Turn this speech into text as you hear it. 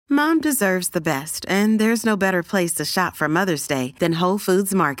Mom deserves the best, and there's no better place to shop for Mother's Day than Whole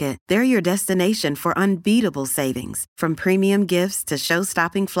Foods Market. They're your destination for unbeatable savings, from premium gifts to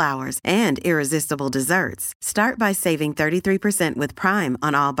show-stopping flowers and irresistible desserts. Start by saving 33% with Prime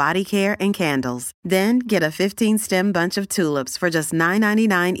on all body care and candles. Then get a 15-stem bunch of tulips for just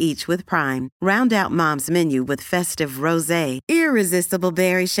 $9.99 each with Prime. Round out Mom's menu with festive rosé, irresistible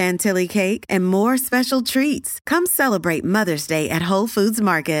berry chantilly cake, and more special treats. Come celebrate Mother's Day at Whole Foods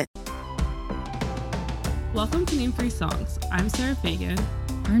Market. Welcome to Name 3 Songs. I'm Sarah Fagan.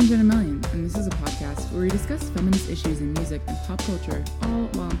 I'm Jenna Million, and this is a podcast where we discuss feminist issues in music and pop culture, all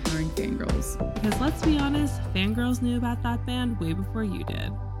while empowering fangirls. Because let's be honest, fangirls knew about that band way before you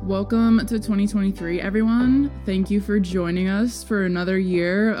did. Welcome to 2023, everyone. Thank you for joining us for another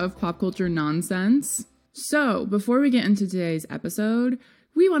year of pop culture nonsense. So, before we get into today's episode,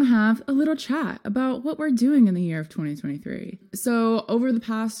 we want to have a little chat about what we're doing in the year of 2023. So over the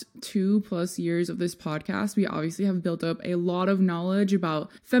past 2+ years of this podcast, we obviously have built up a lot of knowledge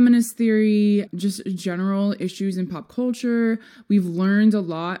about feminist theory, just general issues in pop culture. We've learned a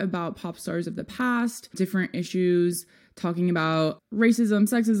lot about pop stars of the past, different issues, talking about racism,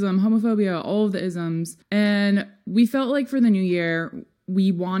 sexism, homophobia, all of the isms. And we felt like for the new year,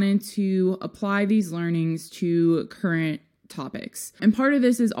 we wanted to apply these learnings to current topics. And part of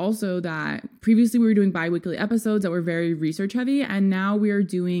this is also that previously we were doing bi-weekly episodes that were very research heavy, and now we are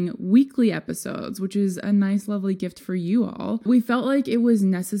doing weekly episodes, which is a nice, lovely gift for you all. We felt like it was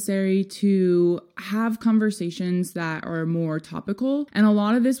necessary to have conversations that are more topical, and a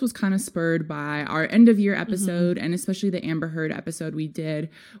lot of this was kind of spurred by our end of year episode, and especially the Amber Heard episode we did,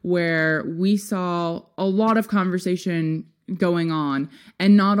 where we saw a lot of conversation going on,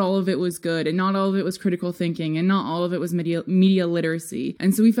 and not all of it was good, and not all of it was critical thinking, and not all of it was media literacy.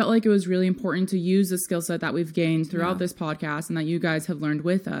 And so we felt like it was really important to use the skill set that we've gained throughout this podcast and that you guys have learned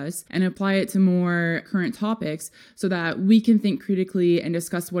with us, and apply it to more current topics so that we can think critically and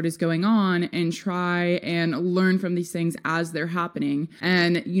discuss what is going on and try and learn from these things as they're happening.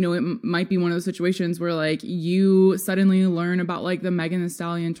 And, you know, it might be one of those situations where like you suddenly learn about like the Megan Thee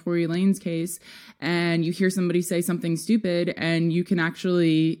Stallion Tory Lanez case, and you hear somebody say something stupid, and you can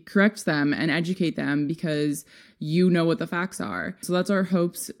actually correct them and educate them because you know what the facts are. So that's our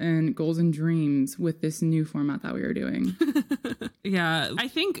hopes and goals and dreams with this new format that we are doing. Yeah, I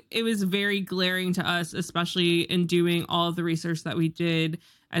think it was very glaring to us, especially in doing all of the research that we did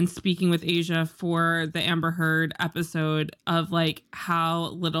and speaking with Asia for the Amber Heard episode, of like how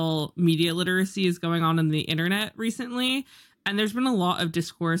little media literacy is going on the internet recently. And there's been a lot of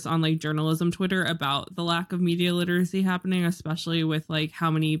discourse on like journalism Twitter about the lack of media literacy happening, especially with like how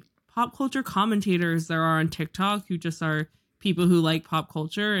many pop culture commentators there are on TikTok who just are people who like pop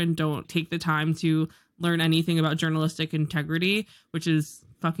culture and don't take the time to learn anything about journalistic integrity, which is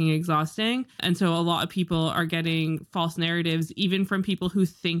fucking exhausting. And so a lot of people are getting false narratives, even from people who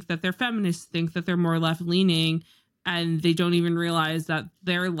think that they're feminists, think that they're more left leaning, and they don't even realize that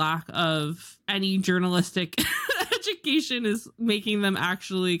their lack of any journalistic education is making them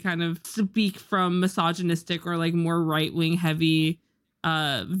actually kind of speak from misogynistic or like more right-wing heavy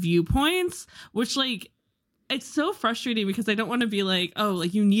viewpoints, which like it's so frustrating because I don't want to be like, oh,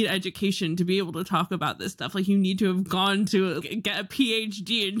 like you need education to be able to talk about this stuff. Like you need to have gone to get a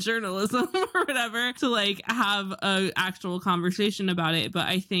PhD in journalism or whatever to like have a actual conversation about it. But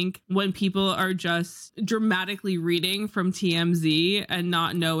I think when people are just dramatically reading from TMZ and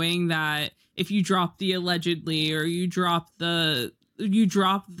not knowing that if you drop the allegedly or you drop the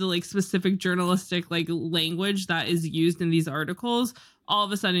like specific journalistic like language that is used in these articles, all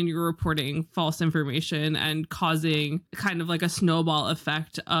of a sudden you're reporting false information and causing kind of like a snowball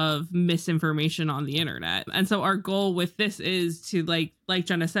effect of misinformation on the internet. And so our goal with this is to like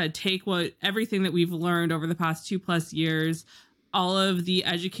Jenna said, take everything that we've learned over the past 2+ years, all of the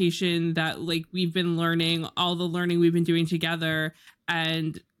education that like we've been learning, all the learning we've been doing together,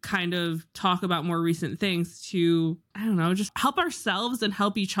 and kind of talk about more recent things to, I don't know, just help ourselves and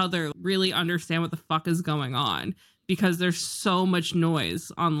help each other really understand what the fuck is going on, because there's so much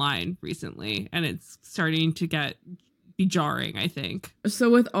noise online recently and it's starting to be jarring, I think.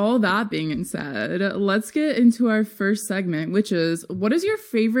 So with all that being said, let's get into our first segment, which is, what is your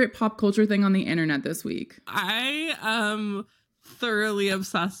favorite pop culture thing on the internet this week? I am thoroughly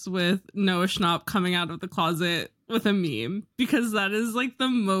obsessed with Noah Schnapp coming out of the closet with a meme, because that is like the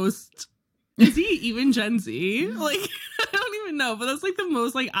most, is he even Gen Z? Like, I don't even know, but that's like the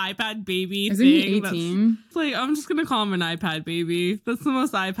most like iPad baby Isn't thing. He 18? It's like, I'm just gonna call him an iPad baby. That's the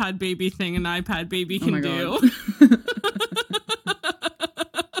most iPad baby thing an iPad baby can do. And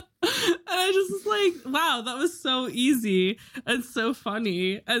I just was like, like, wow, that was so easy and so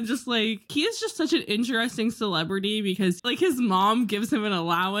funny. And just like, he is just such an interesting celebrity because like his mom gives him an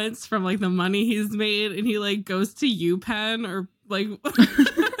allowance from like the money he's made, and he like goes to UPenn or like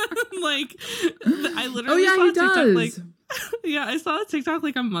like I literally saw a TikTok, does. like yeah, I saw a TikTok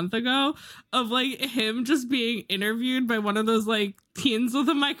like a month ago of like him just being interviewed by one of those like teens with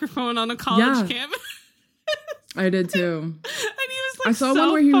a microphone on a college campus. I did too. And he was like, I saw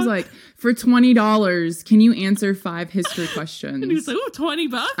one where he was like, for $20, can you answer 5 history questions? And he was like, oh,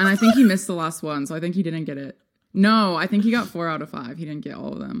 $20? And I think he missed the last one, so I think he didn't get it. No, I think he got 4 out of 5. He didn't get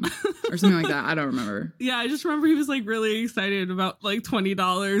all of them or something like that. I don't remember. Yeah, I just remember he was like really excited about like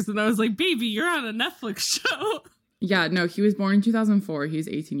 $20. And I was like, baby, you're on a Netflix show. Yeah, no, he was born in 2004. He's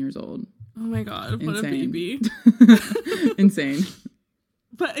 18 years old. Oh my God, what a baby. Insane.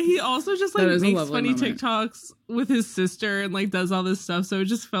 But he also just like makes funny moment. TikToks with his sister and like does all this stuff. So it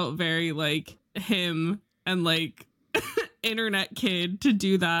just felt very like him and like internet kid to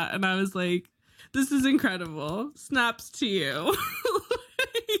do that. And I was like, this is incredible. Snaps to you.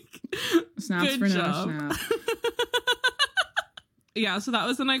 Like, snaps for job. no snap. Yeah, so that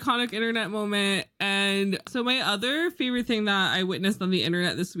was an iconic internet moment. And so my other favorite thing that I witnessed on the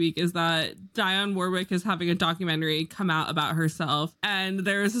internet this week is that Dionne Warwick is having a documentary come out about herself. And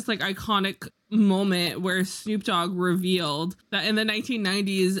there was this like iconic moment where Snoop Dogg revealed that in the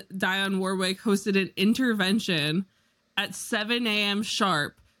 1990s, Dionne Warwick hosted an intervention at 7 a.m.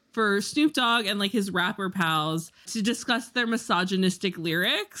 sharp for Snoop Dogg and like his rapper pals to discuss their misogynistic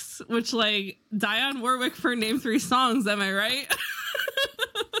lyrics, which like Dionne Warwick for name 3 songs, am I right?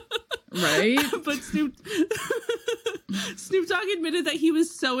 Right? But Snoop Dogg admitted that he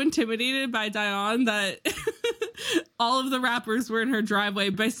was so intimidated by Dionne that all of the rappers were in her driveway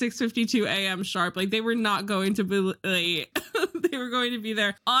by 6:52 a.m. sharp. Like they were not going to be late. They were going to be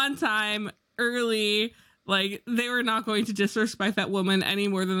there on time, early. Like, they were not going to disrespect that woman any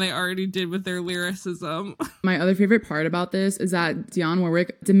more than they already did with their lyricism. My other favorite part about this is that Dionne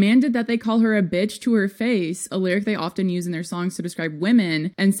Warwick demanded that they call her a bitch to her face, a lyric they often use in their songs to describe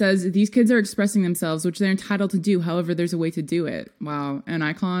women, and says these kids are expressing themselves, which they're entitled to do. However, there's a way to do it. Wow. An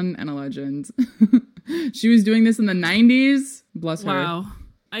icon and a legend. She was doing this in the 90s. Bless her. Wow.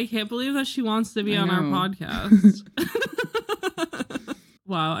 I can't believe that she wants to be on our podcast.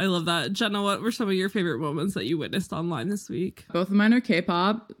 Wow, I love that. Jenna, what were some of your favorite moments that you witnessed online this week? Both of mine are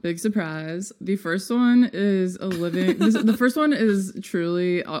K-pop. Big surprise. The first one is the first one is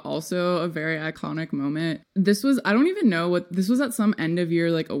truly also a very iconic moment. This was, I don't even know what, this was at some end of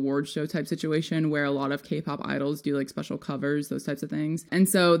year like award show type situation where a lot of K-pop idols do like special covers, those types of things. And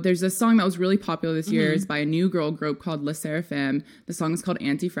so there's this song that was really popular this year. It's by a new girl group called Le Sserafim. The song is called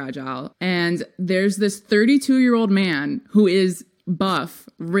Anti-Fragile. And there's this 32-year-old man who is buff,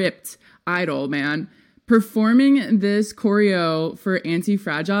 ripped idol, man, performing this choreo for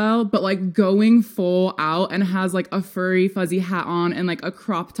Anti-Fragile, but like going full out and has like a furry fuzzy hat on and like a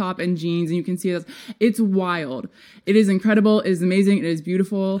crop top and jeans, and you can see that it's wild. It is incredible. It is amazing. It is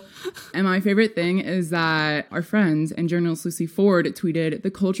beautiful. And my favorite thing is that our friend and journalist Lucy Ford tweeted,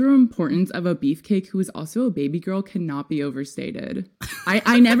 the cultural importance of a beefcake who is also a baby girl cannot be overstated.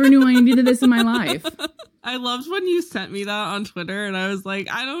 I never knew I needed this in my life. I loved when you sent me that on Twitter, and I was like,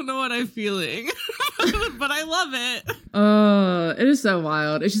 I don't know what I'm feeling, but I love it. It is so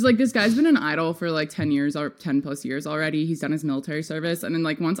wild. It's just like this guy's been an idol for like 10 years or 10 plus years already. He's done his military service. And then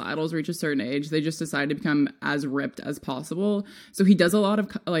like once idols reach a certain age, they just decide to become as ripped as possible. So he does a lot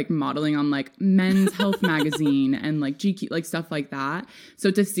of like modeling on like Men's Health magazine and like GQ, like stuff like that.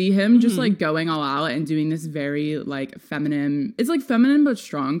 So to see him just like going all out and doing this very like feminine, it's like feminine but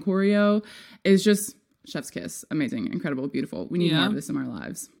strong choreo is just chef's kiss. Amazing, incredible, beautiful. We need more of this in our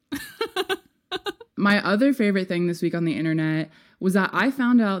lives. My other favorite thing this week on the internet was that I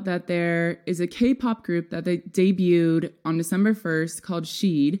found out that there is a K-pop group that they debuted on December 1st called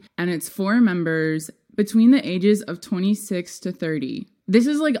Sheed, and it's 4 members between the ages of 26 to 30. This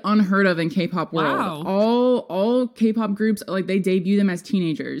is like unheard of in K-pop world. Wow. All K-pop groups, like they debut them as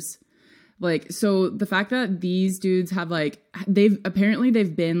teenagers. Like, so the fact that these dudes have like, they've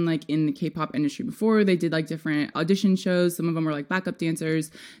been like in the K-pop industry before. They did like different audition shows. Some of them were like backup dancers.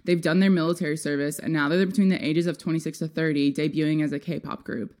 They've done their military service, and now they're between the ages of 26 to 30 debuting as a K-pop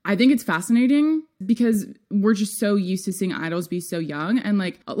group. I think it's fascinating because we're just so used to seeing idols be so young, and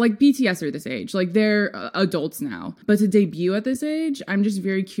like BTS are this age, like they're adults now. But to debut at this age, I'm just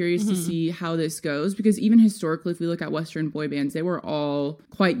very curious to see how this goes, because even historically, if we look at Western boy bands, they were all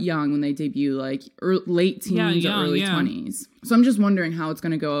quite young when they debut, like late teens or early 20s. So I'm just wondering how it's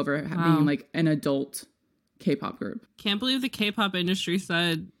going to go over being like an adult K-pop group. Can't believe the K-pop industry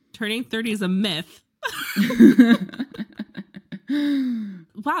said turning 30 is a myth.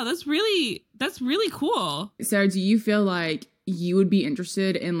 Wow, that's really cool. Sarah, do you feel like you would be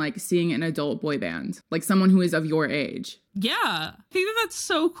interested in like seeing an adult boy band, like someone who is of your age? Yeah, I think that's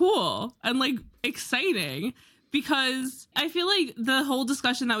so cool and like exciting, because I feel like the whole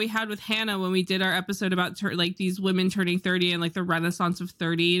discussion that we had with Hannah when we did our episode about like these women turning 30 and like the renaissance of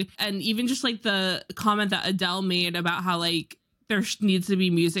 30, and even just like the comment that Adele made about how like there needs to be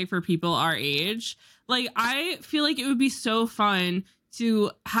music for people our age. Like, I feel like it would be so fun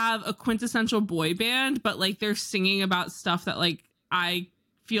to have a quintessential boy band, but like they're singing about stuff that like I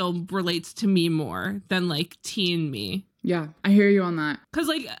feel relates to me more than like teen me. Yeah, I hear you on that. Because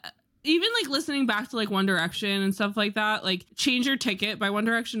like even like listening back to like One Direction and stuff like that, like Change Your Ticket by One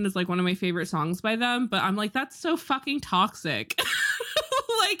Direction is like one of my favorite songs by them, but I'm like, that's so fucking toxic.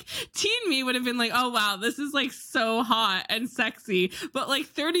 Like teen me would have been like, oh wow, this is like so hot and sexy, but like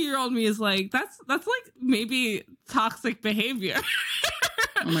 30-year-old me is like, that's like maybe toxic behavior.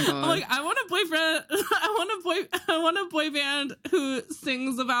 Oh my god. Like, I want a boyfriend. I want a boy band who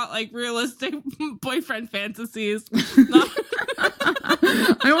sings about like realistic boyfriend fantasies.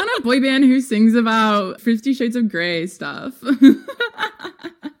 I want a boy band who sings about 50 Shades of Grey stuff.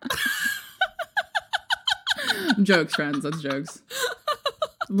 Jokes, friends. That's jokes.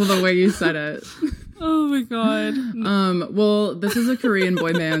 Well, the way you said it. Oh my god. Well, this is a Korean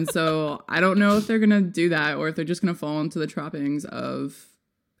boy band, so I don't know if they're gonna do that or if they're just gonna fall into the trappings of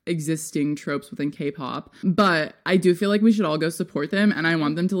existing tropes within K-pop. But I do feel like we should all go support them, and I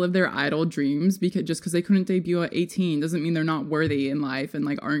want them to live their idol dreams, because just because they couldn't debut at 18 doesn't mean they're not worthy in life and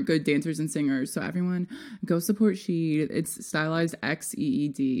like aren't good dancers and singers. So everyone, go support Sheed. It's stylized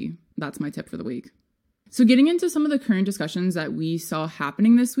XEED. That's my tip for the week. So getting into some of the current discussions that we saw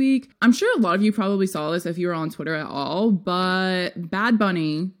happening this week, I'm sure a lot of you probably saw this if you were on Twitter at all, but Bad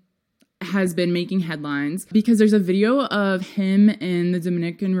Bunny has been making headlines because there's a video of him in the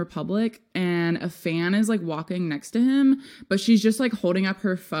Dominican Republic and a fan is like walking next to him, but she's just like holding up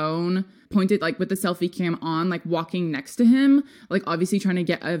her phone pointed like with the selfie cam on, like walking next to him, like obviously trying to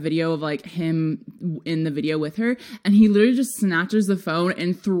get a video of like him in the video with her, and he literally just snatches the phone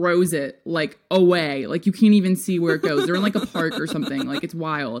and throws it like away, like you can't even see where it goes. They're in like a park or something, like it's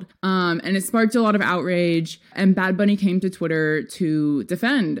wild. And it sparked a lot of outrage, and Bad Bunny came to Twitter to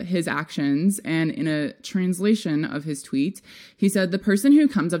defend his actions, and in a translation of his tweet, he said, "The person who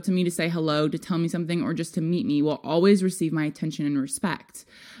comes up to me to say hello, to tell me something, or just to meet me will always receive my attention and respect.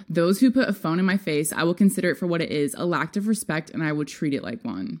 Those who put a phone in my face, I will consider it for what it is, a lack of respect, and I will treat it like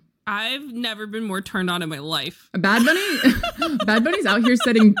one." I've never been more turned on in my life. Bad Bunny's out here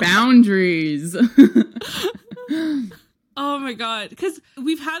setting boundaries. Oh my god, because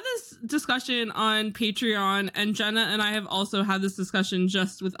we've had this discussion on Patreon, and Jenna and I have also had this discussion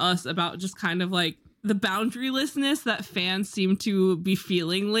just with us about just kind of like the boundarylessness that fans seem to be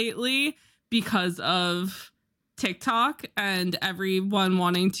feeling lately because of TikTok and everyone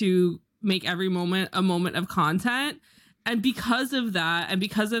wanting to make every moment a moment of content. And because of that,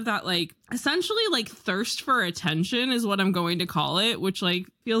 like essentially like thirst for attention is what I'm going to call it, which like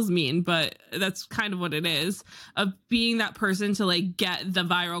feels mean, but that's kind of what it is, of being that person to like get the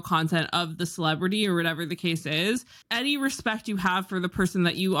viral content of the celebrity or whatever the case is. Any respect you have for the person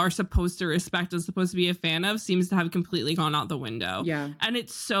that you are supposed to respect and supposed to be a fan of seems to have completely gone out the window. Yeah. And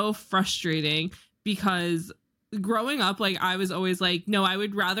it's so frustrating because growing up, like I was always like, no, I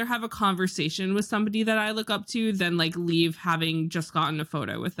would rather have a conversation with somebody that I look up to than like leave having just gotten a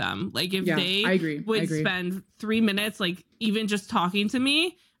photo with them. Like if they would spend 3 minutes, like even just talking to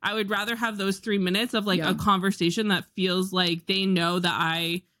me, I would rather have those 3 minutes of like a conversation that feels like they know that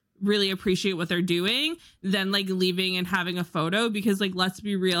I really appreciate what they're doing than like leaving and having a photo. Because like, let's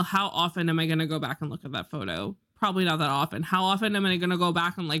be real, how often am I going to go back and look at that photo? Probably not that often. How often am I going to go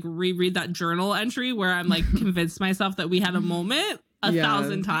back and like reread that journal entry where I'm like convinced myself that we had a moment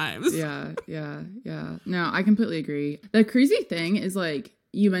 1,000 times? Yeah. No, I completely agree. The crazy thing is like,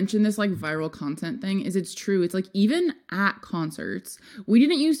 you mentioned this like viral content thing, is it's true. It's like even at concerts, we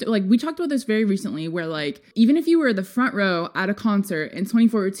didn't used to, like we talked about this very recently where like even if you were the front row at a concert in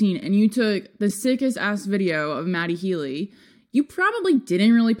 2014 and you took the sickest ass video of Maddie Healy, you probably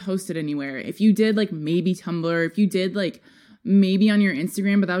didn't really post it anywhere. If you did, like maybe Tumblr, if you did like maybe on your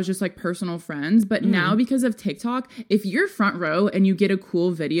Instagram, but that was just like personal friends. But now because of TikTok, if you're front row and you get a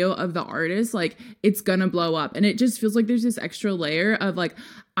cool video of the artist, like it's gonna blow up. And it just feels like there's this extra layer of like,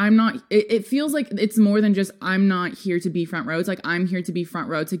 it feels like it's more than just I'm not here to be front row. It's like I'm here to be front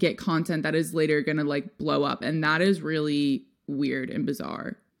row to get content that is later gonna like blow up. And that is really weird and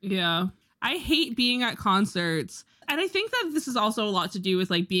bizarre. Yeah. I hate being at concerts. And I think that this is also a lot to do with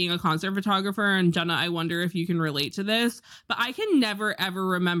like being a concert photographer. And Jenna, I wonder if you can relate to this, but I can never ever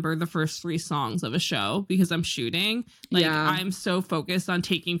remember the first 3 songs of a show because I'm shooting. Like I'm so focused on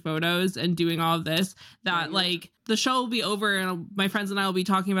taking photos and doing all of this that like the show will be over and my friends and I will be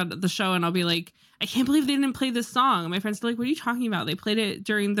talking about the show and I'll be like, I can't believe they didn't play this song. And my friends are like, what are you talking about? They played it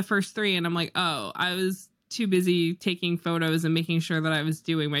during the first 3. And I'm like, oh, I was too busy taking photos and making sure that I was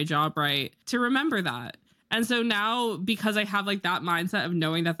doing my job right to remember that. And so now, because I have like that mindset of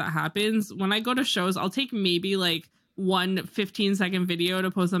knowing that happens, when I go to shows, I'll take maybe like one 15-second video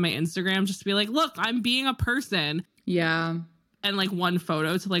to post on my Instagram just to be like, look, I'm being a person. Yeah. And like one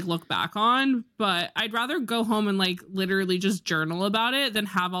photo to like look back on. But I'd rather go home and like literally just journal about it than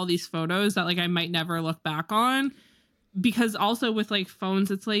have all these photos that like I might never look back on. Because also with like phones,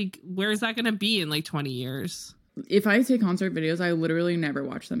 it's like, where's that going to be in like 20 years? If I take concert videos, I literally never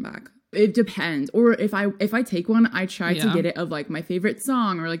watch them back. It depends. Or if I take one, I try to get it of like my favorite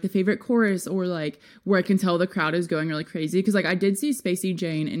song or like the favorite chorus or like where I can tell the crowd is going really crazy. Cause like I did see Spacey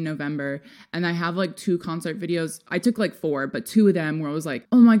Jane in November and I have like 2 concert videos. I took like 4, but 2 of them where I was like,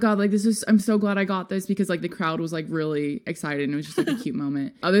 oh my God, like I'm so glad I got this because like the crowd was like really excited and it was just like a cute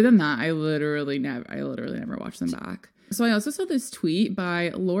moment. Other than that, I literally never watched them back. So I also saw this tweet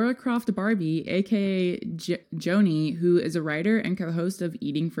by Laura Croft Barbie, aka Joni, who is a writer and co-host of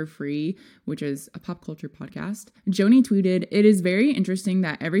Eating for Free, which is a pop culture podcast. Joni tweeted, "It is very interesting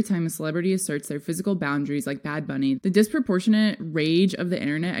that every time a celebrity asserts their physical boundaries like Bad Bunny, the disproportionate rage of the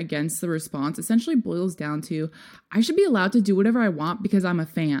internet against the response essentially boils down to, I should be allowed to do whatever I want because I'm a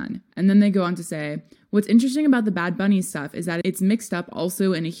fan." And then they go on to say, "What's interesting about the Bad Bunny stuff is that it's mixed up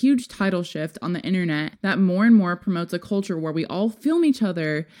also in a huge tidal shift on the internet that more and more promotes a culture where we all film each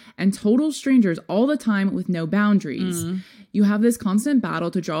other and total strangers all the time with no boundaries. You have this constant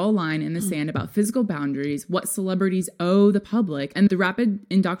battle to draw a line in the sand about physical boundaries, what celebrities owe the public, and the rapid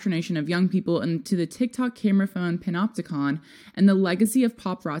indoctrination of young people into the TikTok camera phone panopticon, and the legacy of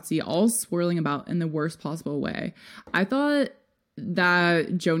paparazzi all swirling about in the worst possible way." I thought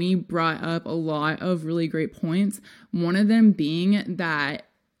that Joni brought up a lot of really great points. One of them being that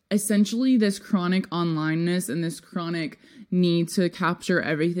essentially this chronic onlineness and this chronic need to capture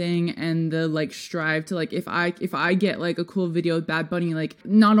everything and the like strive to like if I get like a cool video with Bad Bunny, like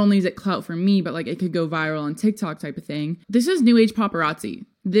not only is it clout for me, but like it could go viral on TikTok type of thing. This is new age paparazzi.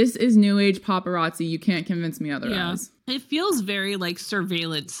 This is new age paparazzi. You can't convince me otherwise. Yeah. It feels very like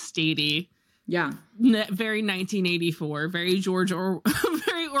surveillance statey. Yeah. Very 1984, very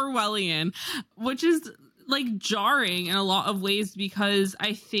very Orwellian, which is like jarring in a lot of ways because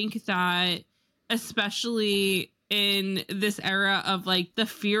I think that especially in this era of like the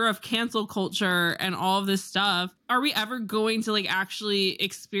fear of cancel culture and all of this stuff, are we ever going to like actually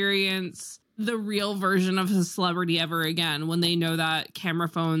experience the real version of a celebrity ever again when they know that camera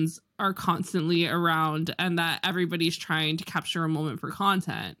phones are constantly around and that everybody's trying to capture a moment for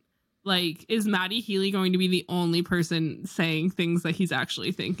content? Like, is Matty Healy going to be the only person saying things that he's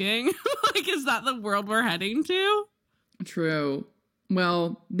actually thinking? Like, is that the world we're heading to? True.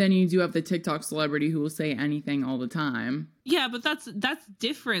 Well, then you do have the TikTok celebrity who will say anything all the time. Yeah, but that's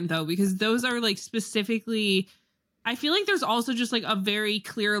different, though, because those are, like, specifically... I feel like there's also just, like, a very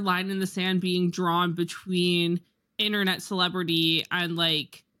clear line in the sand being drawn between internet celebrity and,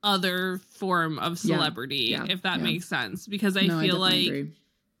 like, other form of celebrity, if that makes sense. Because I feel like... agree.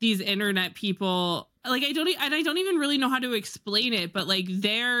 These internet people, like I don't even really know how to explain it, but like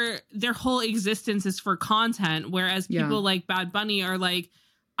their whole existence is for content, whereas people like Bad Bunny are like,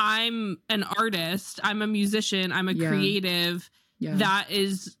 I'm an artist, I'm a musician, I'm a creative. Yeah. That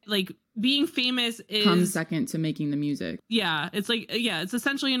is like being famous comes second to making the music. Yeah, it's like it's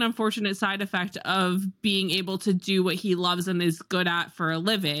essentially an unfortunate side effect of being able to do what he loves and is good at for a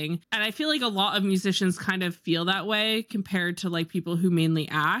living. And I feel like a lot of musicians kind of feel that way compared to like people who mainly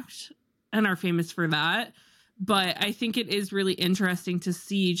act and are famous for that. But I think it is really interesting to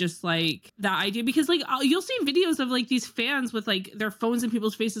see just like that idea, because like you'll see videos of like these fans with like their phones in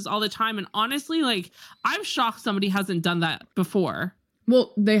people's faces all the time. And honestly, like I'm shocked somebody hasn't done that before.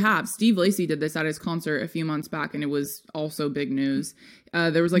 Well, they have. Steve Lacy did this at his concert a few months back, and it was also big news.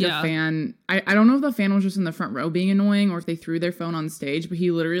 There was like a fan. I don't know if the fan was just in the front row being annoying or if they threw their phone on stage, but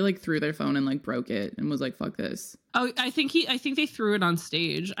he literally like threw their phone and like broke it and was like, fuck this. Oh, I think they threw it on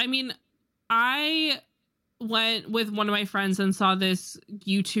stage. I mean, I went with one of my friends and saw this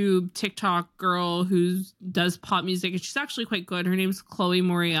YouTube TikTok girl who does pop music, and she's actually quite good. Her name's Chloe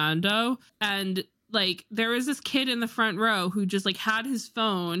Moriando, and like there was this kid in the front row who just like had his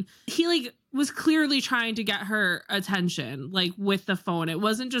phone. He like was clearly trying to get her attention, like with the phone. It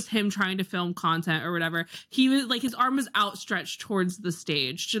wasn't just him trying to film content or whatever. He was like, his arm was outstretched towards the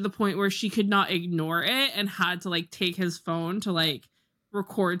stage to the point where she could not ignore it and had to like take his phone to like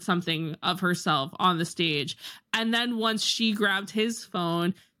record something of herself on the stage. And then once she grabbed his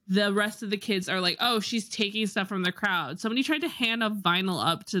phone, the rest of the kids are like, oh, she's taking stuff from the crowd. Somebody tried to hand a vinyl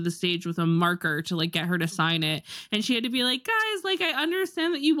up to the stage with a marker to like get her to sign it. And she had to be like, guys, like, I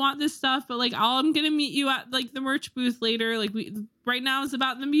understand that you want this stuff, but like, I'm going to meet you at like the merch booth later. Like right now is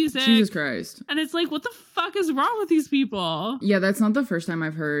about the music. Jesus Christ. And it's like, what the fuck is wrong with these people? Yeah, that's not the first time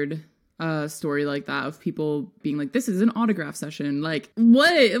I've heard a story like that of people being like, this is an autograph session. Like,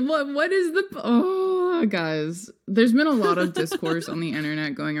 what is the, oh, guys, there's been a lot of discourse on the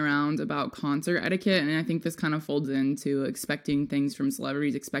internet going around about concert etiquette. And I think this kind of folds into expecting things from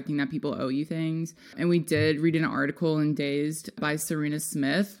celebrities, expecting that people owe you things. And we did read an article in Dazed by Serena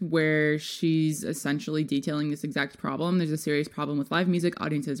Smith, where she's essentially detailing this exact problem. There's a serious problem with live music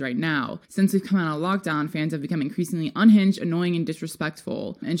audiences right now. Since we've come out of lockdown, fans have become increasingly unhinged, annoying, and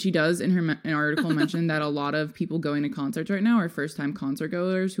disrespectful. And she does in her article mention that a lot of people going to concerts right now are first-time concert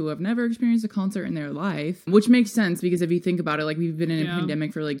goers who have never experienced a concert in their life, which makes sense because if you think about it, like we've been in a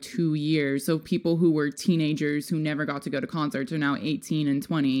pandemic for like 2 years. So people who were teenagers who never got to go to concerts are now 18 and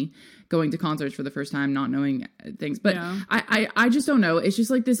 20 going to concerts for the first time, not knowing things. But I just don't know. It's just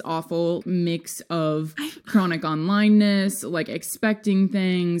like this awful mix of chronic onlineness, like expecting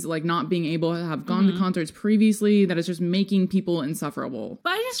things, like not being able to have gone to concerts previously, that is just making people insufferable.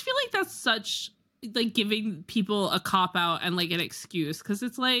 But I just feel like that's such like giving people a cop out and like an excuse, because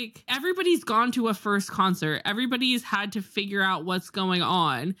it's like everybody's gone to a first concert, everybody's had to figure out what's going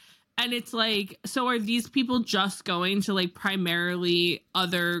on, and it's like, so are these people just going to like primarily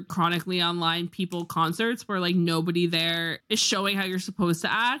other chronically online people concerts where like nobody there is showing how you're supposed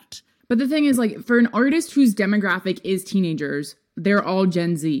to act? But the thing is, like, for an artist whose demographic is teenagers, they're all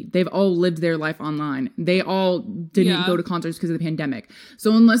Gen Z. They've all lived their life online. They all didn't go to concerts because of the pandemic.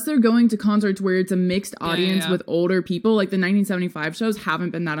 So unless they're going to concerts where it's a mixed audience with older people, like the 1975 shows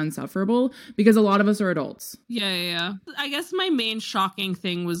haven't been that insufferable because a lot of us are adults. Yeah. I guess my main shocking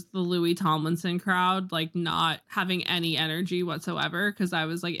thing was the Louis Tomlinson crowd, like not having any energy whatsoever, because I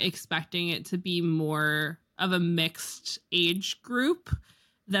was like expecting it to be more of a mixed age group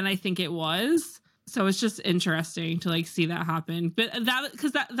than I think it was. So it's just interesting to like see that happen. But that,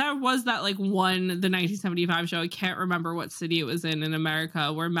 because that was that like the 1975 show. I can't remember what city it was in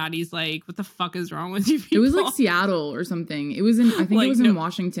America, where Maddie's like, what the fuck is wrong with you people? It was like Seattle or something. It was in, I think like, it was in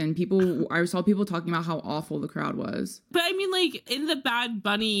Washington. I saw people talking about how awful the crowd was. But I mean, like in the Bad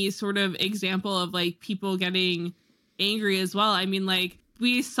Bunny sort of example of like people getting angry as well. I mean, like,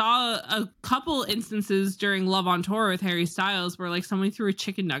 we saw a couple instances during Love on Tour with Harry Styles where like somebody threw a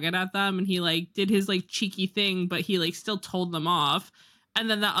chicken nugget at them and he like did his like cheeky thing, but he like still told them off. And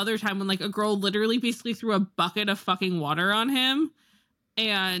then that other time when like a girl literally basically threw a bucket of fucking water on him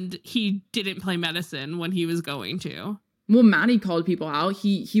and he didn't play Medicine when he was going to. Well, Maddie called people out.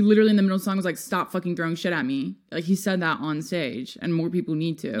 He literally in the middle of the song was like, stop fucking throwing shit at me. Like he said that on stage, and more people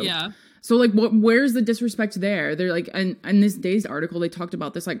need to. Yeah. So like where's the disrespect there? They're like, and this Dazed article, they talked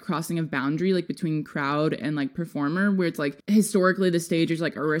about this like crossing of boundary like between crowd and like performer, where it's like historically the stage is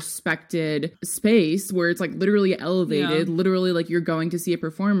like a respected space where it's like literally elevated, literally like you're going to see a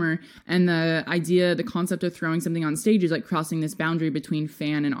performer, and the concept of throwing something on stage is like crossing this boundary between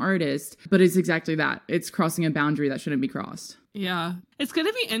fan and artist. But it's exactly that. It's crossing a boundary that shouldn't be crossed. Yeah. It's going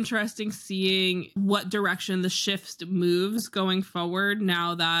to be interesting seeing what direction the shift moves going forward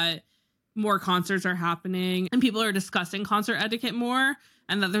now that more concerts are happening and people are discussing concert etiquette more,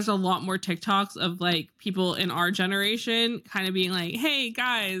 and that there's a lot more TikToks of like people in our generation kind of being like, hey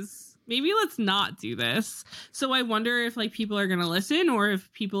guys, maybe let's not do this. So I wonder if like people are going to listen, or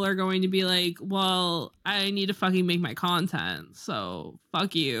if people are going to be like, well, I need to fucking make my content, so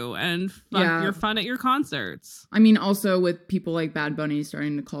fuck you and fuck your fun at your concerts. I mean, also with people like Bad Bunny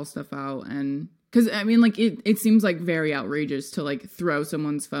starting to call stuff out, and because, I mean, like, it seems, like, very outrageous to, like, throw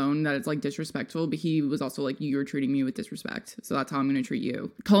someone's phone, that it's, like, disrespectful. But he was also like, you're treating me with disrespect, so that's how I'm going to treat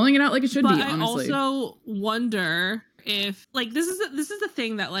you. Calling it out like it should be, honestly. I also wonder if, like, this is the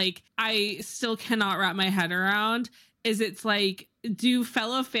thing that, like, I still cannot wrap my head around, is it's, like, do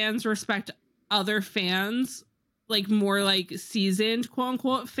fellow fans respect other fans, like, more, like, seasoned,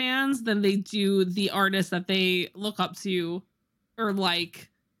 quote-unquote, fans than they do the artists that they look up to or like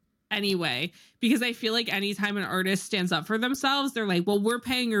anyway, because I feel like anytime an artist stands up for themselves, they're like, well, we're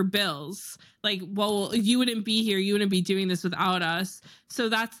paying your bills. Like, well, you wouldn't be here. You wouldn't be doing this without us. So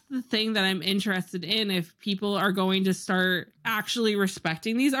that's the thing that I'm interested in, if people are going to start actually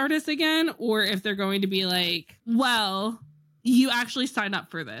respecting these artists again, or if they're going to be like, well, you actually signed up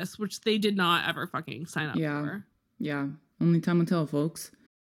for this, which they did not ever fucking sign up for. Yeah. Only time will tell, folks.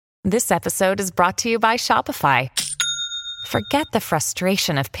 This episode is brought to you by Shopify. Forget the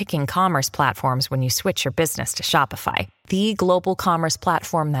frustration of picking commerce platforms when you switch your business to Shopify, the global commerce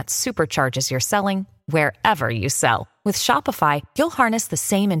platform that supercharges your selling wherever you sell. With Shopify, you'll harness the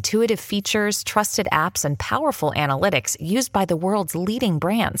same intuitive features, trusted apps, and powerful analytics used by the world's leading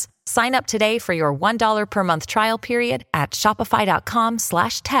brands. Sign up today for your $1 per month trial period at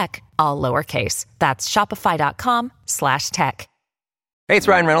shopify.com/tech, all lowercase. That's shopify.com/tech. Hey, it's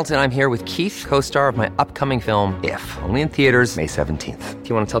Ryan Reynolds, and I'm here with Keith, co-star of my upcoming film, If, only in theaters May 17th. Do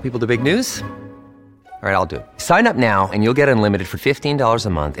you want to tell people the big news? All right, I'll do it. Sign up now and you'll get unlimited for $15 a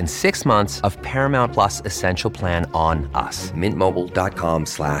month and 6 months of Paramount Plus Essential Plan on us.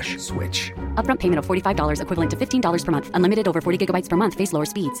 MintMobile.com/switch. Upfront payment of $45 equivalent to $15 per month. Unlimited over 40 gigabytes per month. Face lower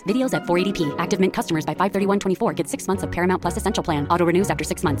speeds. Videos at 480p. Active Mint customers by 531.24 get 6 months of Paramount Plus Essential Plan. Auto renews after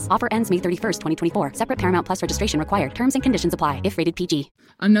 6 months. Offer ends May 31st, 2024. Separate Paramount Plus registration required. Terms and conditions apply if rated PG.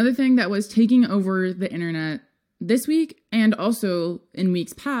 Another thing that was taking over the internet this week and also in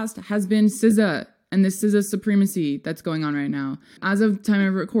weeks past has been SZA. And this SZA supremacy that's going on right now. As of time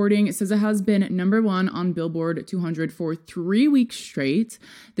of recording, SZA has been #1 on Billboard 200 for 3 weeks straight.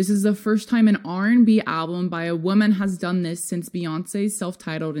 This is the first time an R&B album by a woman has done this since Beyonce's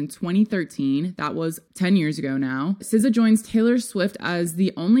self-titled in 2013. That was 10 years ago now. SZA joins Taylor Swift as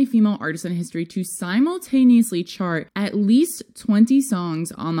the only female artist in history to simultaneously chart at least 20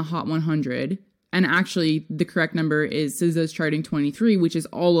 songs on the Hot 100. And actually, the correct number is SZA's charting 23, which is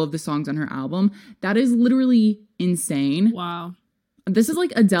all of the songs on her album. That is literally insane. Wow. This is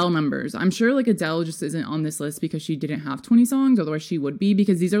like Adele numbers. I'm sure like Adele just isn't on this list because she didn't have 20 songs. Otherwise, she would be,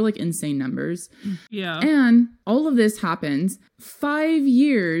 because these are like insane numbers. Yeah. And all of this happens 5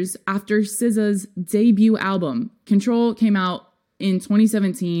 years after SZA's debut album. Control came out in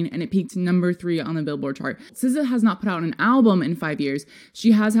 2017, and it peaked #3 on the Billboard chart. SZA has not put out an album in 5 years.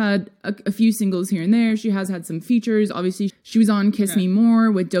 She has had a few singles here and there. She has had some features. Obviously, she was on Kiss Me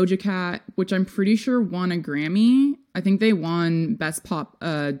More with Doja Cat, which I'm pretty sure won a Grammy. I think they won Best Pop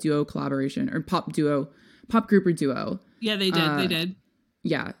Duo Collaboration, or Pop Group or Duo. Yeah, they did. They did.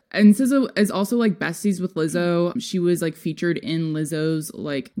 Yeah. And SZA is also like besties with Lizzo. She was like featured in Lizzo's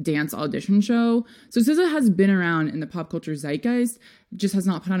like dance audition show. So SZA has been around in the pop culture zeitgeist, just has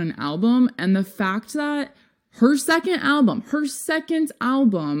not put out an album. And the fact that her second album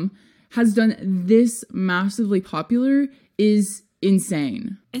has done this massively popular is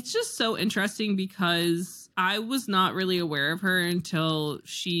insane. It's just so interesting because I was not really aware of her until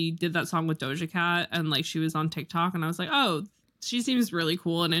she did that song with Doja Cat, and like she was on TikTok, and I was like, oh, she seems really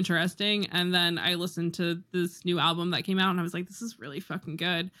cool and interesting. And then I listened to this new album that came out and I was like, this is really fucking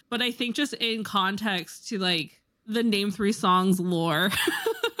good. But I think just in context to like the Name 3 Songs lore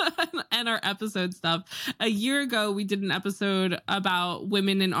and our episode stuff, a year ago we did an episode about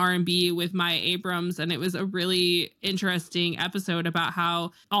women in R&B with Maya Abrams, and it was a really interesting episode about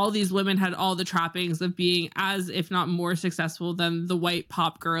how all these women had all the trappings of being as, if not more successful than the white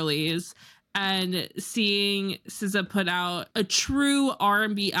pop girlies. And seeing SZA put out a true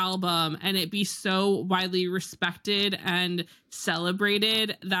R&B album and it be so widely respected and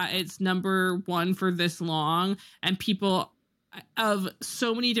celebrated that it's #1 for this long, and people of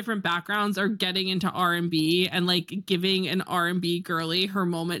so many different backgrounds are getting into R&B and like giving an R&B girly her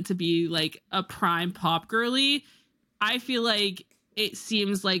moment to be like a prime pop girly, I feel like it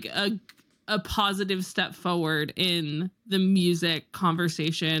seems like a positive step forward in the music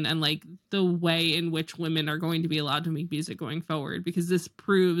conversation and like the way in which women are going to be allowed to make music going forward, because this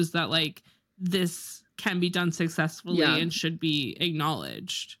proves that like this can be done successfully and should be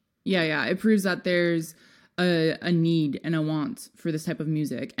acknowledged. Yeah. It proves that there's a need and a want for this type of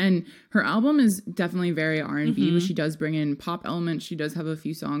music. And her album is definitely very R&B, but she does bring in pop elements. She does have a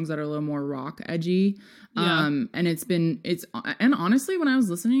few songs that are a little more rock edgy. And and honestly, when I was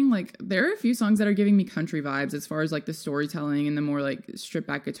listening, like there are a few songs that are giving me country vibes as far as like the storytelling and the more like stripped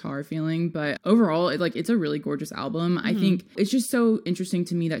back guitar feeling. But overall, it's a really gorgeous album. I think it's just so interesting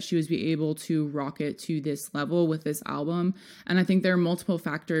to me that she was able to rock it to this level with this album. And I think there are multiple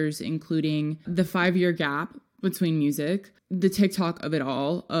factors, including the 5-year gap between music, the TikTok of it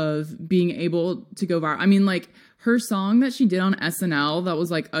all, of being able to go viral. I mean, like Her song that she did on SNL that was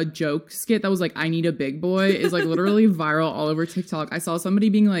like a joke skit that was like, I Need a Big Boy is like literally viral all over TikTok. I saw somebody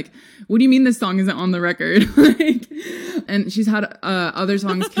being like, what do you mean this song isn't on the record? Like, and she's had other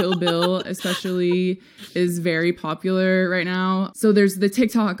songs, Kill Bill especially is very popular right now. So there's the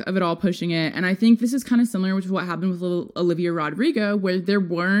TikTok of it all pushing it. And I think this is kind of similar with what happened with Olivia Rodrigo, where there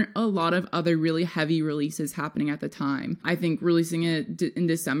weren't a lot of other really heavy releases happening at the time. I think releasing it in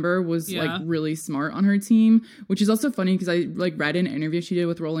December was like really smart on her team, which is also funny because I like read an interview she did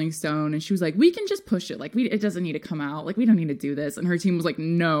with Rolling Stone and she was like, we can just push it. Like it doesn't need to come out. Like we don't need to do this. And her team was like,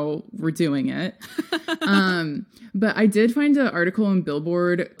 no, we're doing it. But I did find an article in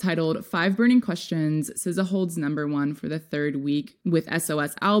Billboard titled 5 Burning Questions SZA Holds #1 for the 3rd week with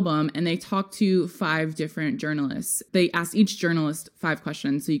SOS album. And they talked to 5 different journalists. They asked each journalist 5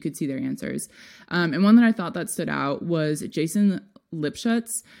 questions so you could see their answers. And one that I thought that stood out was Jason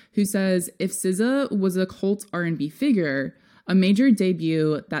Lipschutz, who says, if SZA was a cult R&B figure, a major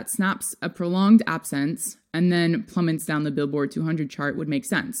debut that snaps a prolonged absence and then plummets down the Billboard 200 chart would make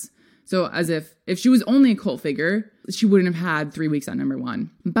sense. So as if she was only a cult figure, she wouldn't have had 3 weeks at #1.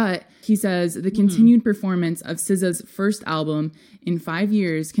 But he says the continued performance of SZA's first album in 5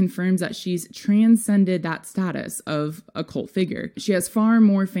 years confirms that she's transcended that status of a cult figure. She has far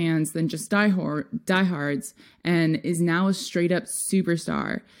more fans than just diehards and is now a straight up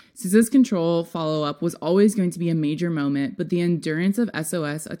superstar. SZA's Control follow-up was always going to be a major moment, but the endurance of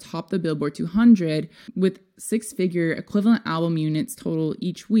SOS atop the Billboard 200 with 6-figure equivalent album units total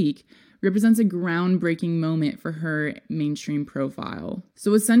each week represents a groundbreaking moment for her mainstream profile.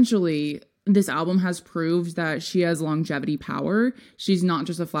 So essentially, this album has proved that she has longevity power. She's not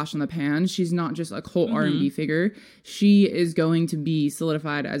just a flash in the pan. She's not just a cult R&B figure. She is going to be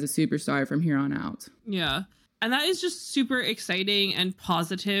solidified as a superstar from here on out. Yeah. And that is just super exciting and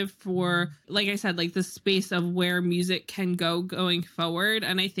positive for, like I said, like the space of where music can go going forward.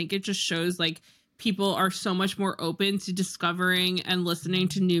 And I think it just shows like people are so much more open to discovering and listening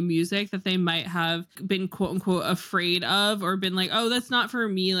to new music that they might have been quote unquote afraid of or been like, oh, that's not for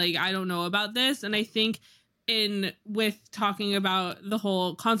me. Like, I don't know about this. And I think with talking about the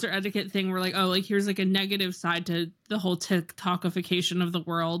whole concert etiquette thing, we're like, oh, like here's like a negative side to the whole TikTokification of the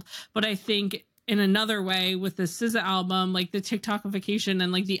world. But I think in another way with the SZA album, like the TikTokification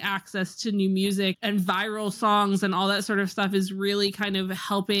and like the access to new music and viral songs and all that sort of stuff is really kind of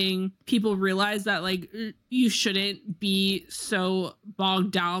helping people realize that like you shouldn't be so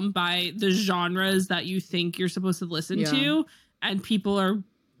bogged down by the genres that you think you're supposed to listen to. And people are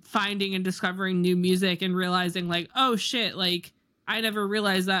finding and discovering new music and realizing like, oh shit, like I never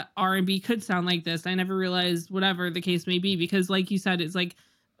realized that R&B could sound like this. I never realized whatever the case may be, because like you said, it's like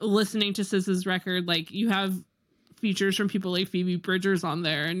listening to SZA's record, like you have features from people like Phoebe Bridgers on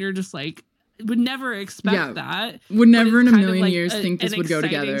there and you're just like would never expect that. Would never in a million years think this would go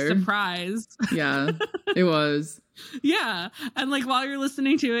together. Surprise. Yeah, it was. Yeah. And like while you're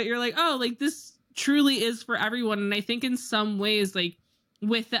listening to it, you're like, oh, like this truly is for everyone. And I think in some ways, like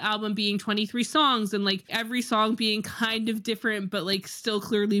with the album being 23 songs and like every song being kind of different, but like still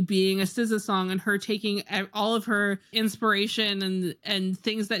clearly being a SZA song, and her taking all of her inspiration and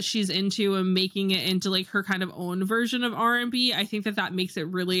things that she's into and making it into like her kind of own version of R&B. I think that makes it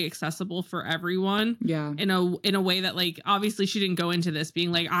really accessible for everyone. Yeah. In a way that like, obviously she didn't go into this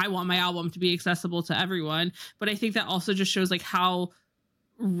being like, I want my album to be accessible to everyone. But I think that also just shows like how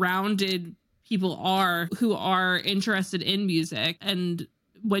rounded people are who are interested in music. And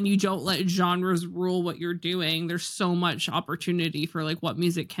when you don't let genres rule what you're doing, there's so much opportunity for like what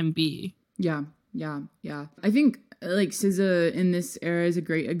music can be. Yeah. I think like SZA in this era is a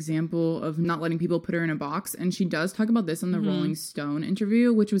great example of not letting people put her in a box. And she does talk about this on the Rolling Stone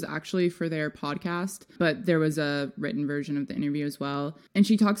interview, which was actually for their podcast, but there was a written version of the interview as well. And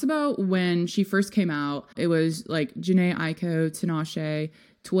she talks about when she first came out, it was like Jhené Aiko, Tinashe,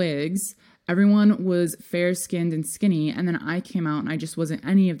 Twigs. Everyone was fair-skinned and skinny, and then I came out and I just wasn't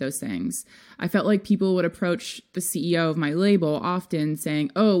any of those things. I felt like people would approach the CEO of my label often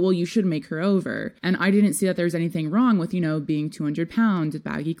saying, oh, well, you should make her over. And I didn't see that there was anything wrong with, being 200 pounds with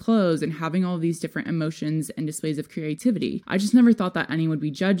baggy clothes and having all these different emotions and displays of creativity. I just never thought that anyone would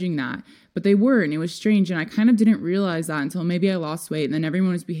be judging that. But they were, and it was strange, and I kind of didn't realize that until maybe I lost weight, and then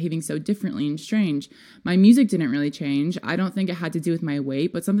everyone was behaving so differently and strange. My music didn't really change. I don't think it had to do with my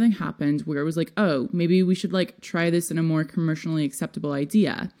weight, but something happened where whatever, was like, oh, maybe we should like try this in a more commercially acceptable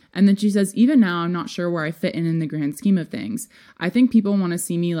idea. And then she says, even now, I'm not sure where I fit in the grand scheme of things. I think people want to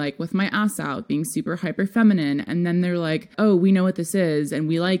see me like with my ass out, being super hyper feminine. And then they're like, oh, we know what this is and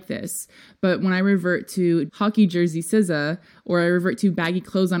we like this. But when I revert to hockey jersey SZA, or I revert to baggy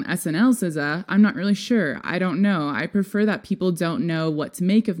clothes on SNL SZA, I'm not really sure. I don't know. I prefer that people don't know what to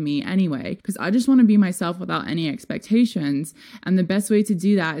make of me anyway, because I just want to be myself without any expectations. And the best way to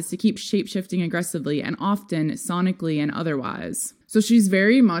do that is to keep shape-shifting aggressively and often sonically and otherwise. So she's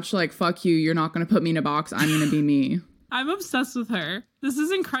very much like, fuck you, you're not going to put me in a box, I'm going to be me. I'm obsessed with her. This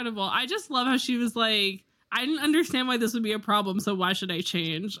is incredible. I just love how she was like, I didn't understand why this would be a problem, so why should I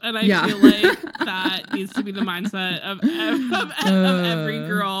change? And I feel like that needs to be the mindset of every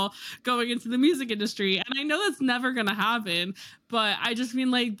girl going into the music industry. And I know that's never going to happen, but I just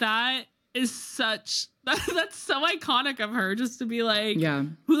mean like that is that's so iconic of her, just to be like, yeah,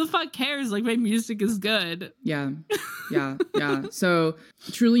 who the fuck cares? Like, my music is good. Yeah. So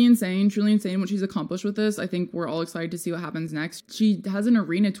truly insane what she's accomplished with this. I think we're all excited to see what happens next. She has an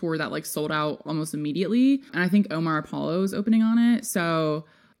arena tour that like sold out almost immediately. And I think Omar Apollo is opening on it. So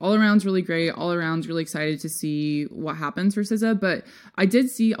all around's really great. All around's really excited to see what happens for SZA. But I did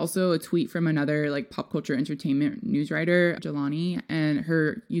see also a tweet from another like pop culture entertainment news writer, Jelani, and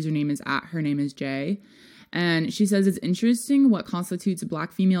her username is @HerNameIsJay. And she says it's interesting what constitutes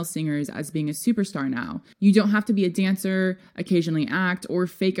Black female singers as being a superstar now. You don't have to be a dancer, occasionally act, or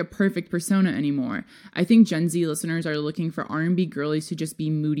fake a perfect persona anymore. I think Gen Z listeners are looking for R&B girlies to just be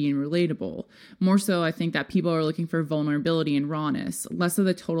moody and relatable. More so, I think that people are looking for vulnerability and rawness, less of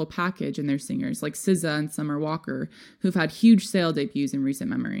the total package in their singers, like SZA and Summer Walker, who've had huge sale debuts in recent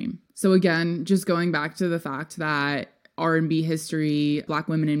memory. So again, just going back to the fact that R&B history, Black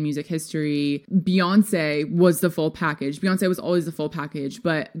women in music history, Beyonce was the full package. Beyonce was always the full package,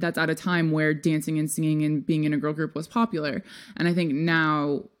 but that's at a time where dancing and singing and being in a girl group was popular. And I think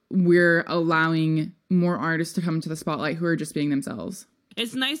now we're allowing more artists to come to the spotlight who are just being themselves.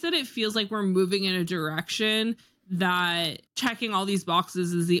 It's nice that it feels like we're moving in a direction that checking all these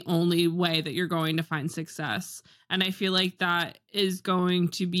boxes is the only way that you're going to find success. And I feel like that is going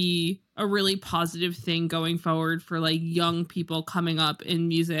to be a really positive thing going forward for like young people coming up in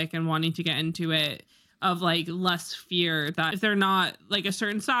music and wanting to get into it, of like less fear that if they're not like a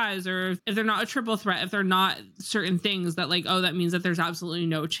certain size, or if they're not a triple threat, if they're not certain things, that like, oh, that means that there's absolutely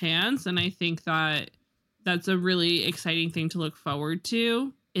no chance. And I think that that's a really exciting thing to look forward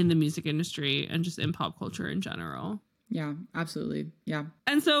to in the music industry and just in pop culture in general. Yeah, absolutely. Yeah.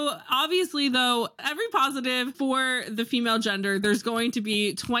 And so obviously, though, every positive for the female gender, there's going to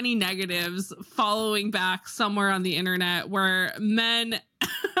be 20 negatives following back somewhere on the internet where men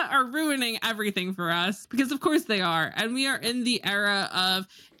are ruining everything for us, because of course they are. And we are in the era of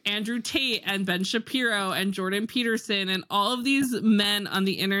Andrew Tate and Ben Shapiro and Jordan Peterson and all of these men on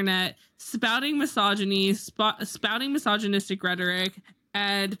the internet spouting misogyny, spouting misogynistic rhetoric.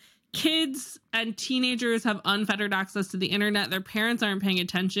 And kids and teenagers have unfettered access to the internet. Their parents aren't paying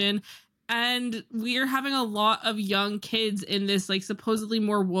attention. And we are having a lot of young kids in this like supposedly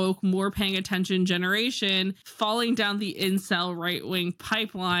more woke, more paying attention generation falling down the incel right-wing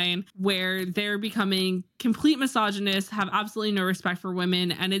pipeline, where they're becoming complete misogynists, have absolutely no respect for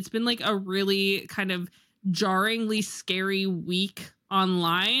women. And it's been like a really kind of jarringly scary week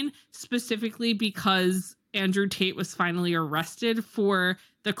online, specifically because Andrew Tate was finally arrested for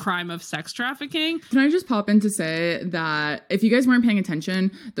the crime of sex trafficking. Can I just pop in to say that if you guys weren't paying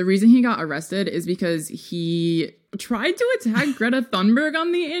attention, the reason he got arrested is because he tried to attack Greta Thunberg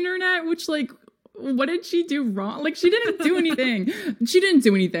on the internet, which like, what did she do wrong? Like, she didn't do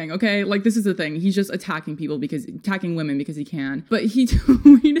anything. Okay, like, this is the thing. He's just attacking women because he can. But he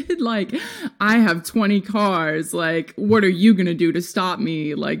tweeted like, I have 20 cars. Like, what are you gonna do to stop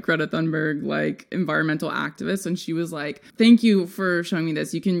me? Like, Greta Thunberg, like, environmental activist. And she was like, thank you for showing me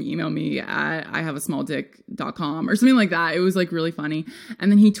this. You can email me at ihaveasmalldick.com or something like that. It was like really funny. And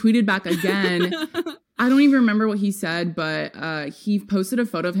then he tweeted back again. I don't even remember what he said, but he posted a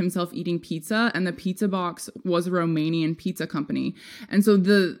photo of himself eating pizza, and the pizza box was a Romanian pizza company. And so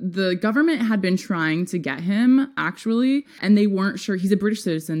the government had been trying to get him, actually, and they weren't sure. He's a British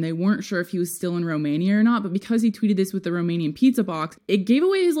citizen. They weren't sure if he was still in Romania or not, but because he tweeted this with the Romanian pizza box, it gave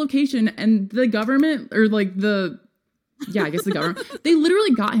away his location, and the government, or like the government, they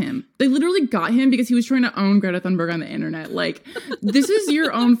literally got him. They literally got him because he was trying to own Greta Thunberg on the internet. Like, this is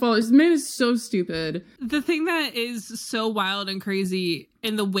your own fault. This man is so stupid. The thing that is so wild and crazy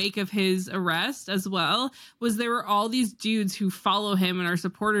in the wake of his arrest as well was there were all these dudes who follow him and are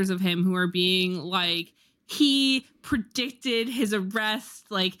supporters of him who are being like, he predicted his arrest.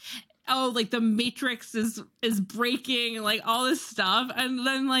 Like, oh, like the Matrix is breaking, like all this stuff. And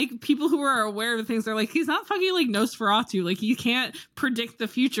then like people who are aware of things are like, he's not fucking like Nosferatu. Like he can't predict the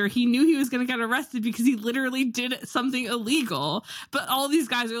future. He knew he was going to get arrested because he literally did something illegal. But all these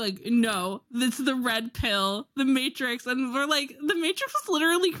guys are like, no, this is the red pill, the Matrix. And we're like, the Matrix was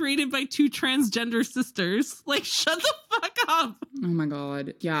literally created by two transgender sisters. Like, shut the fuck up. Oh my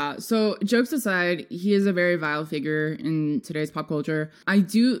God. Yeah. So jokes aside, he is a very vile figure in today's pop culture.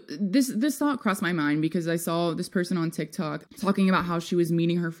 This thought crossed my mind because I saw this person on TikTok talking about how she was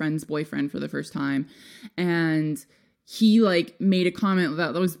meeting her friend's boyfriend for the first time. And he like made a comment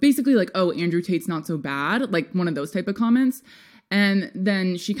that was basically like, oh, Andrew Tate's not so bad. Like one of those type of comments. And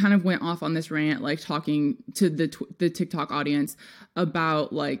then she kind of went off on this rant, like talking to the TikTok audience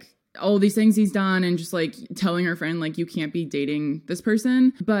about like all these things he's done and just like telling her friend like you can't be dating this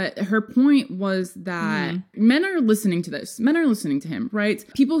person. But her point was that men are listening to this. Men are listening to him, right?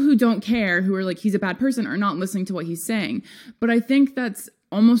 People who don't care, who are like he's a bad person, are not listening to what he's saying. But I think that's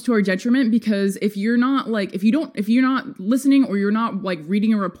almost to our detriment, because if you're not listening, or you're not like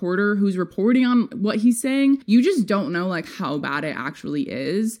reading a reporter who's reporting on what he's saying, you just don't know like how bad it actually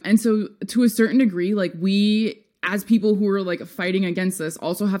is. And so to a certain degree, like we as people who are like fighting against this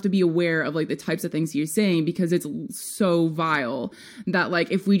also have to be aware of like the types of things he's saying, because it's so vile that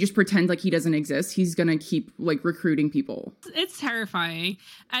like if we just pretend like he doesn't exist, he's gonna keep like recruiting people. It's terrifying.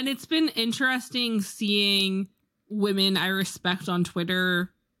 And it's been interesting seeing women I respect on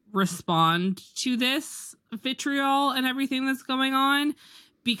Twitter respond to this vitriol and everything that's going on,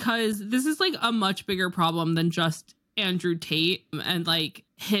 because this is like a much bigger problem than just Andrew Tate and like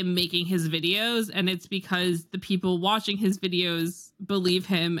him making his videos. And it's because the people watching his videos believe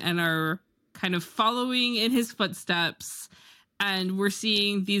him and are kind of following in his footsteps. And we're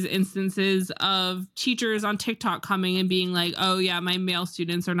seeing these instances of teachers on TikTok coming and being like, oh yeah, my male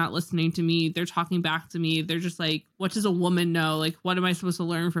students are not listening to me. They're talking back to me. They're just like, what does a woman know? Like, what am I supposed to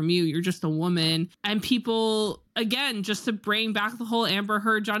learn from you? You're just a woman. And people, again, just to bring back the whole Amber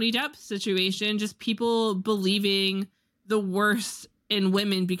Heard, Johnny Depp situation, just people believing the worst in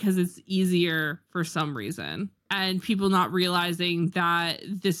women because it's easier for some reason. And people not realizing that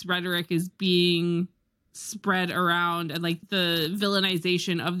this rhetoric is being spread around, and like the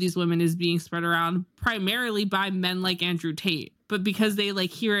villainization of these women is being spread around primarily by men like Andrew Tate. But because they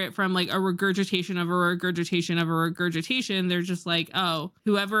like hear it from like a regurgitation of a regurgitation of a regurgitation, they're just like, oh,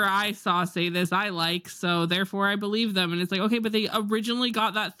 whoever I saw say this, I like, so therefore I believe them. And it's like, okay, but they originally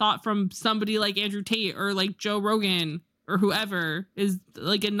got that thought from somebody like Andrew Tate or like Joe Rogan or whoever is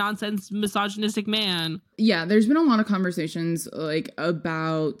like a nonsense misogynistic man. Yeah, there's been a lot of conversations like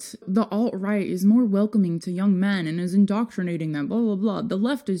about the alt-right is more welcoming to young men and is indoctrinating them, blah, blah, blah. The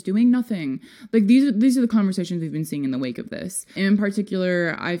left is doing nothing. Like these are the conversations we've been seeing in the wake of this. In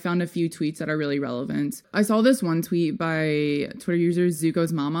particular, I found a few tweets that are really relevant. I saw this one tweet by Twitter user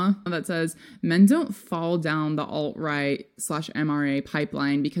Zuko's Mama that says, men don't fall down the alt-right /MRA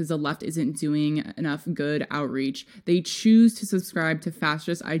pipeline because the left isn't doing enough good outreach. They choose to subscribe to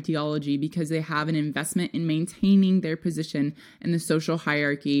fascist ideology because they have an investment in maintaining their position in the social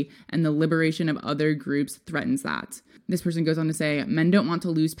hierarchy, and the liberation of other groups threatens that. This person goes on to say, men don't want to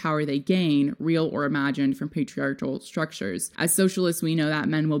lose power they gain, real or imagined, from patriarchal structures. As socialists, we know that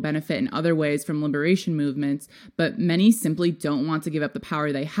men will benefit in other ways from liberation movements, but many simply don't want to give up the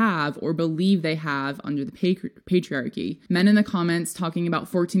power they have or believe they have under the patriarchy. Men in the comments talking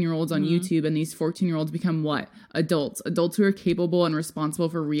about 14-year-olds on YouTube, and these 14-year-olds become what? Adults who are capable and responsible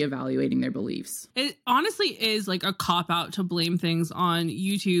for reevaluating their beliefs. It honestly is like a cop-out to blame things on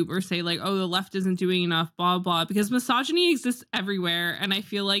YouTube or say like, oh, the left isn't doing enough, blah, blah, because misogyny exists everywhere. And I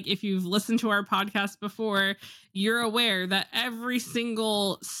feel like if you've listened to our podcast before, you're aware that every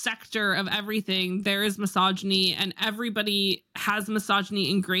single sector of everything, there is misogyny, and everybody has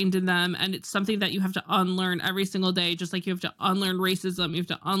misogyny ingrained in them. And it's something that you have to unlearn every single day, just like you have to unlearn racism, you have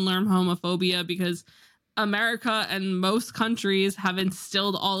to unlearn homophobia, because America and most countries have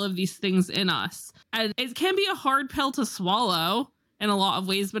instilled all of these things in us. And it can be a hard pill to swallow in a lot of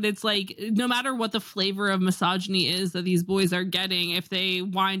ways, but it's like, no matter what the flavor of misogyny is that these boys are getting, if they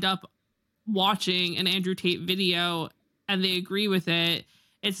wind up watching an Andrew Tate video and they agree with it,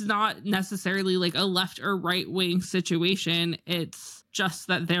 it's not necessarily like a left or right wing situation. It's just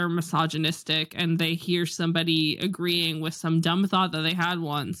that they're misogynistic and they hear somebody agreeing with some dumb thought that they had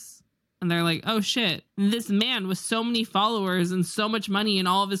once. And they're like, oh shit, this man with so many followers and so much money and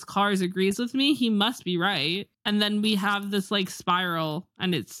all of his cars agrees with me. He must be right. And then we have this like spiral,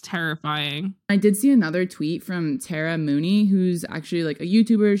 and it's terrifying. I did see another tweet from Tara Mooney, who's actually like a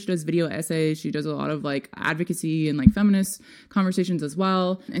YouTuber. She does video essays. She does a lot of like advocacy and like feminist conversations as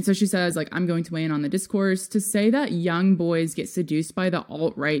well. And so she says, like, I'm going to weigh in on the discourse. To say that young boys get seduced by the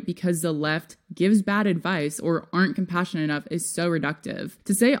alt-right because the left gives bad advice or aren't compassionate enough is so reductive.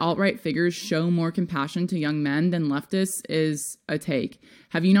 To say alt-right figures show more compassion to young men than leftists is a take.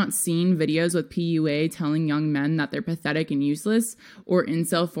 Have you not seen videos with PUA telling young men that they're pathetic and useless, or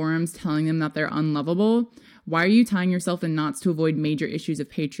incel forums telling them that they're unlovable? Why are you tying yourself in knots to avoid major issues of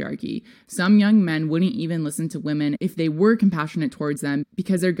patriarchy? Some young men wouldn't even listen to women if they were compassionate towards them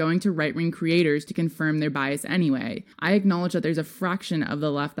because they're going to right-wing creators to confirm their bias anyway. I acknowledge that there's a fraction of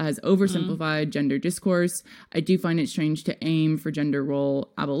the left that has oversimplified gender discourse. I do find it strange to aim for gender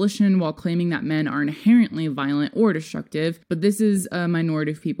role abolition while claiming that men are inherently violent or destructive, but this is a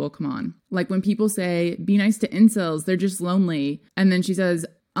minority of people, come on. Like when people say, be nice to incels, they're just lonely. And then she says,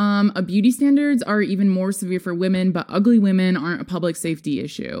 beauty standards are even more severe for women, but ugly women aren't a public safety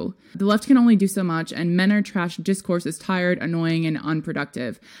issue. The left can only do so much, and men are trash discourse is tired, annoying, and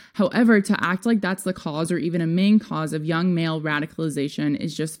unproductive. However, to act like that's the cause or even a main cause of young male radicalization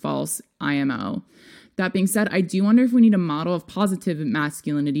is just false, IMO. That being said, I do wonder if we need a model of positive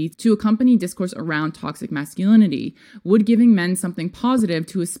masculinity to accompany discourse around toxic masculinity. Would giving men something positive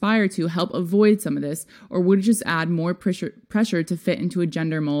to aspire to help avoid some of this, or would it just add more pressure to fit into a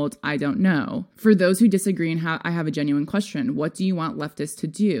gender mold? I don't know. For those who disagree, and I have a genuine question. What do you want leftists to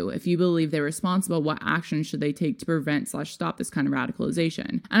do? If you believe they're responsible, what action should they take to prevent/stop this kind of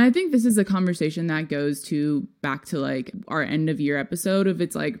radicalization? And I think this is a conversation that goes back to like our end of year episode of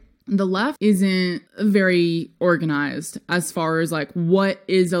it's like, the left isn't very organized as far as like, what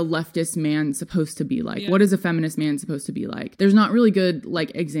is a leftist man supposed to be like? Yeah. What is a feminist man supposed to be like? There's not really good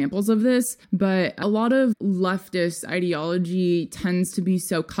like examples of this, but a lot of leftist ideology tends to be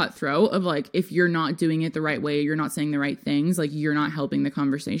so cutthroat of like, if you're not doing it the right way, you're not saying the right things, like you're not helping the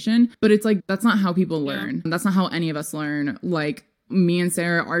conversation. But it's like, that's not how people learn. That's not how any of us learn. Like, me and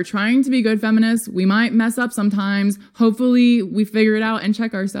Sarah are trying to be good feminists. We might mess up sometimes. Hopefully we figure it out and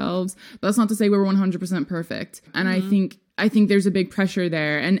check ourselves. But that's not to say we're 100% perfect. And I think there's a big pressure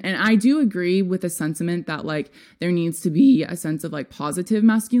there. And I do agree with the sentiment that like there needs to be a sense of like positive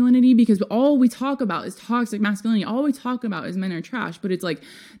masculinity, because all we talk about is toxic masculinity. All we talk about is men are trash. But it's like,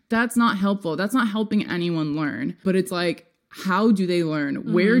 that's not helpful. That's not helping anyone learn. But it's like, how do they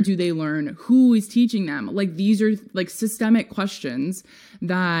learn? Where do they learn? Who is teaching them? Like, these are like systemic questions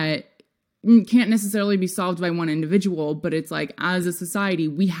that can't necessarily be solved by one individual, but it's like, as a society,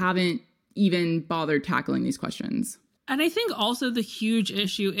 we haven't even bothered tackling these questions. And I think also the huge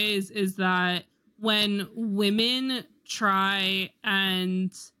issue is that when women try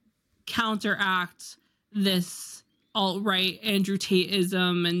and counteract this alt-right Andrew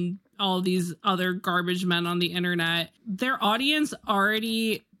Tate-ism and all these other garbage men on the internet, their audience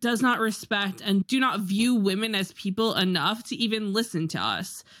already does not respect and do not view women as people enough to even listen to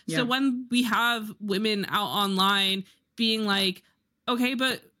us. Yeah. So when we have women out online being like, okay,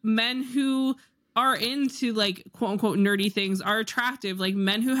 but men who are into like quote unquote nerdy things are attractive, like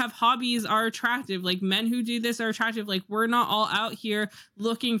men who have hobbies are attractive, like men who do this are attractive, like we're not all out here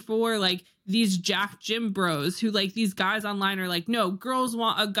looking for like these jack gym bros who like these guys online are like, no, girls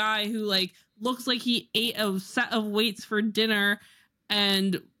want a guy who like looks like he ate a set of weights for dinner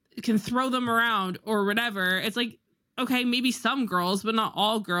and can throw them around or whatever. It's like, okay, maybe some girls, but not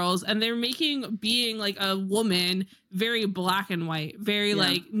all girls. And they're making being like a woman very black and white, very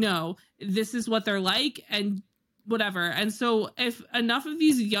like, no, this is what they're like and whatever. And so if enough of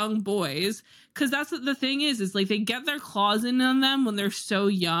these young boys, because that's what the thing is like they get their claws in on them when they're so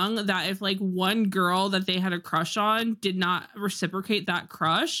young that if like one girl that they had a crush on did not reciprocate that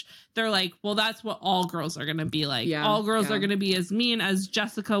crush, they're like, well, that's what all girls are going to be like. Yeah, all girls are going to be as mean as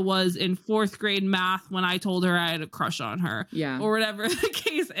Jessica was in 4th grade math when I told her I had a crush on her. Yeah. Or whatever the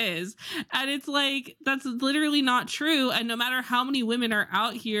case is. And it's like, that's literally not true. And no matter how many women are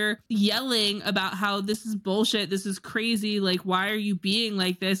out here yelling about how this is bullshit, this is crazy, like, why are you being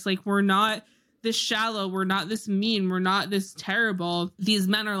like this? Like, we're not this shallow, we're not this mean, we're not this terrible. These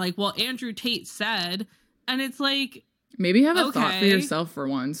men are like, well, Andrew Tate said, and it's like, maybe have a thought for yourself for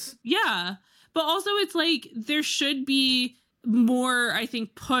once. Yeah. But also it's like there should be more, I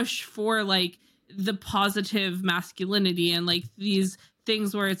think, push for like the positive masculinity and like these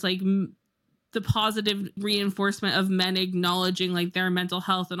things where it's like the positive reinforcement of men acknowledging like their mental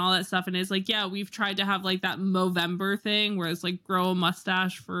health and all that stuff. And it's like, yeah, we've tried to have like that Movember thing where it's like grow a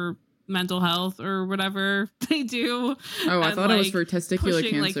mustache for mental health or whatever they do. Oh, I thought it was for testicular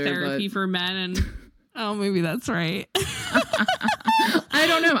pushing, cancer. Therapy for men and oh, maybe that's right. I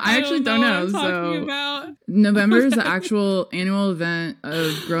don't know. I actually don't know. So November is the actual annual event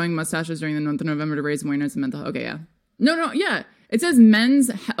of growing mustaches during the month of November to raise awareness of mental health. Okay, yeah. No, yeah. It says men's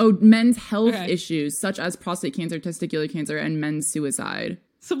health issues such as prostate cancer, testicular cancer, and men's suicide.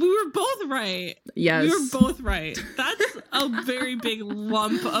 So we were both right. Yes. We were both right. That's a very big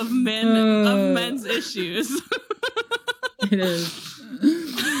lump of men's issues. It is.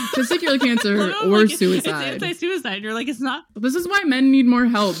 Testicular cancer or suicide. It's anti-suicide. You're like, it's not. This is why men need more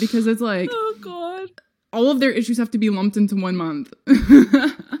help, because it's like, oh God, all of their issues have to be lumped into 1 month.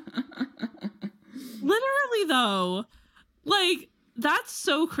 Literally though, like, that's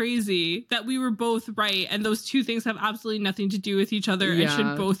so crazy that we were both right, and those two things have absolutely nothing to do with each other and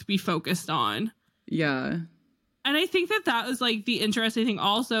should both be focused on. Yeah. And I think that was like the interesting thing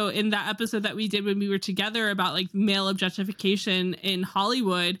also in that episode that we did when we were together about like male objectification in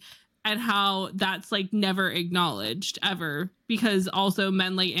Hollywood and how that's like never acknowledged ever, because also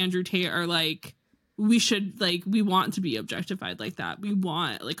men like Andrew Tate are like, we want to be objectified like that. We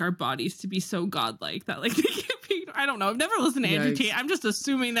want like our bodies to be so godlike that like they can't be. I don't know. I've never listened to Andrew Tate. I'm just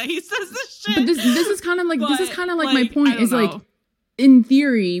assuming that he says this shit. But this is kind of like my point is like, in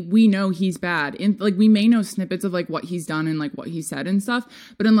theory, we know he's bad. In like, we may know snippets of like what he's done and like what he said and stuff,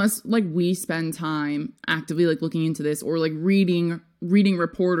 but unless like we spend time actively like looking into this or like reading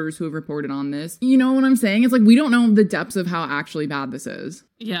reporters who have reported on this, you know what I'm saying? It's like we don't know the depths of how actually bad this is.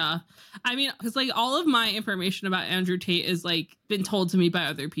 Yeah. I mean, because like all of my information about Andrew Tate is like been told to me by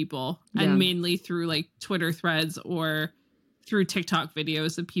other people and mainly through like Twitter threads or through TikTok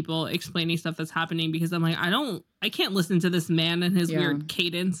videos of people explaining stuff that's happening, because I'm like, I can't listen to this man and his weird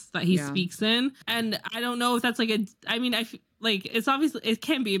cadence that he speaks in. And I don't know if that's like it's obviously, it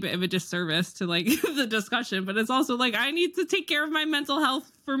can be a bit of a disservice to like the discussion, but it's also like, I need to take care of my mental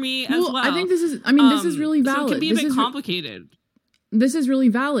health for me as well. I think this is really valid. So it can be a bit complicated. This is really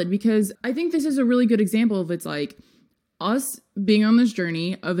valid because I think this is a really good example of it's like us being on this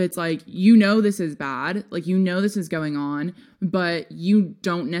journey of it's like, you know, this is bad, like, you know, this is going on, but you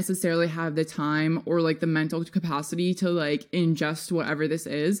don't necessarily have the time or like the mental capacity to like ingest whatever this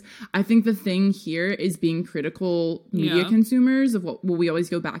is. I think the thing here is being critical media consumers of what we always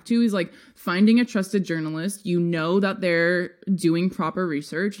go back to is like finding a trusted journalist. You know that they're doing proper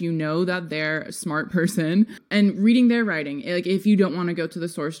research, you know that they're a smart person, and reading their writing. Like, if you don't want to go to the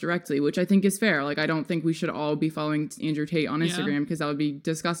source directly, which I think is fair. Like, I don't think we should all be following Andrew Tate on Instagram because that would be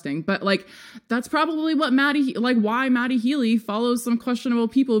disgusting. But like, that's probably what why Maddie Healy follows some questionable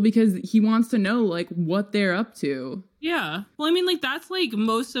people, because he wants to know like what they're up to. Yeah. Well, I mean, like, that's like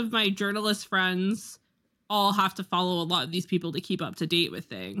most of my journalist friends all have to follow a lot of these people to keep up to date with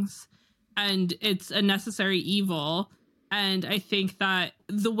things. And it's a necessary evil. And I think that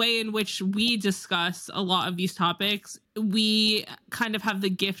the way in which we discuss a lot of these topics, we kind of have the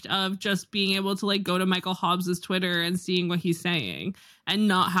gift of just being able to like go to Michael Hobbs's Twitter and seeing what he's saying and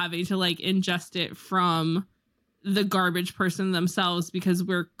not having to like ingest it from the garbage person themselves, because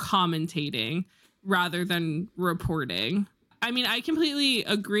we're commentating rather than reporting. I mean, I completely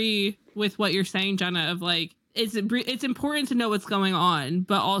agree with what you're saying, Jenna, of like, it's important to know what's going on,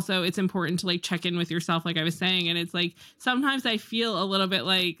 but also it's important to like check in with yourself, like I was saying. And it's like, sometimes I feel a little bit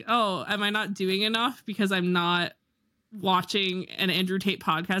like, oh, am I not doing enough because I'm not watching an Andrew Tate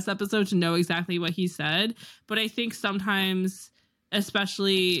podcast episode to know exactly what he said? But I think sometimes,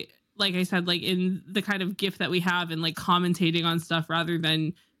 especially like I said, like in the kind of gift that we have and like commentating on stuff rather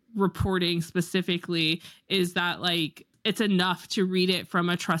than reporting specifically, is that like it's enough to read it from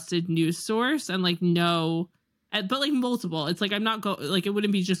a trusted news source and like know, but like multiple. It's like, I'm not like, it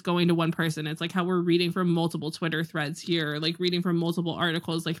wouldn't be just going to one person. It's like how we're reading from multiple Twitter threads here, like reading from multiple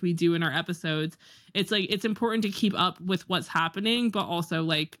articles like we do in our episodes. It's like, it's important to keep up with what's happening, but also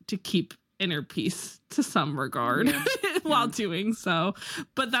like to keep inner peace to some regard while doing so.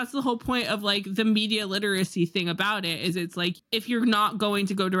 But that's the whole point of like the media literacy thing about it, is it's like, if you're not going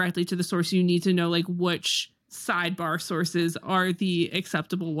to go directly to the source, you need to know like which sidebar sources are the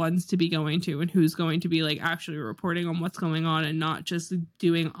acceptable ones to be going to and who's going to be like actually reporting on what's going on and not just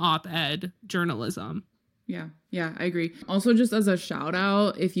doing op-ed journalism. Yeah, I agree. Also, just as a shout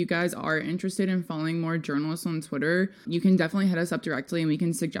out, if you guys are interested in following more journalists on Twitter, you can definitely hit us up directly and we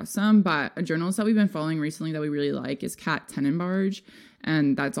can suggest some. But a journalist that we've been following recently that we really like is Kat Tenenbarge.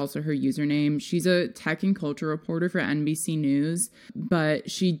 and that's also her username. She's a tech and culture reporter for NBC News, but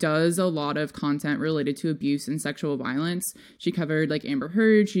she does a lot of content related to abuse and sexual violence. She covered like Amber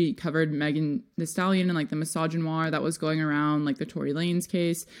Heard, she covered Megan Thee Stallion and like the misogynoir that was going around, like the Tory Lanez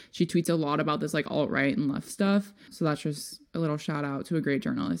case. She tweets a lot about this like alt-right and left stuff. So that's just a little shout out to a great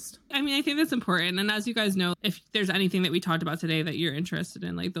journalist. I mean, I think that's important. And as you guys know, if there's anything that we talked about today that you're interested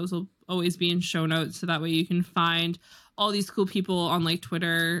in, like those will always be in show notes. So that way you can find all these cool people on like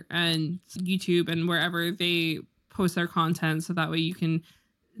Twitter and YouTube and wherever they post their content. So that way you can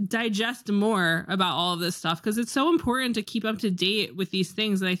digest more about all of this stuff, because it's so important to keep up to date with these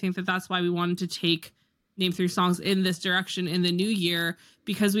things. And I think that that's why we wanted to take Name 3 Songs in this direction in the new year,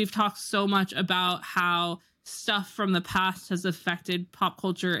 because we've talked so much about how stuff from the past has affected pop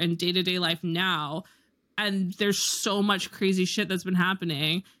culture and day-to-day life now. And there's so much crazy shit that's been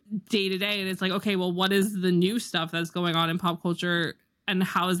happening day to day. And it's like, okay, well, what is the new stuff that's going on in pop culture? And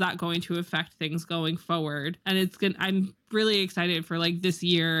how is that going to affect things going forward? And I'm really excited for like this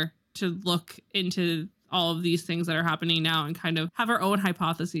year to look into all of these things that are happening now and kind of have our own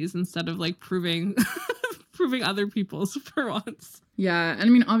hypotheses instead of like proving other people's for once. Yeah. And I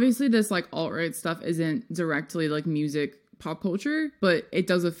mean, obviously this like alt-right stuff isn't directly like music pop culture, but it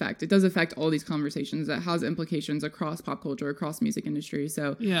does affect all these conversations. That has implications across pop culture, across music industry.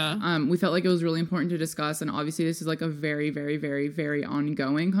 So yeah, we felt like it was really important to discuss. And obviously this is like a very, very, very, very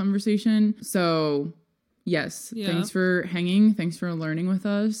ongoing conversation. So yes, thanks for hanging. Thanks for learning with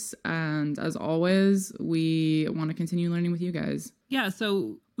us. And as always, we want to continue learning with you guys. Yeah,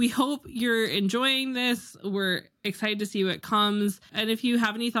 so we hope you're enjoying this. We're excited to see what comes. And if you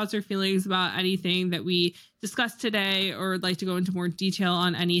have any thoughts or feelings about anything that we discussed today, or would like to go into more detail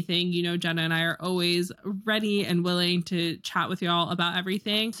on anything, you know, Jenna and I are always ready and willing to chat with y'all about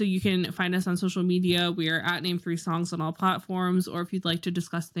everything. So you can find us on social media. We are at Name 3 Songs on all platforms. Or if you'd like to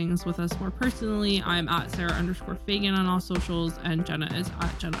discuss things with us more personally, I'm at Sarah_Fagan on all socials, and Jenna is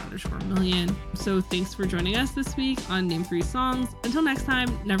at Jenna_Million. So thanks for joining us this week on Name 3 Songs. Until next time,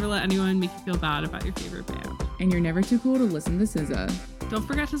 never let anyone make you feel bad about your favorite band. And you're never too cool to listen to SZA. Don't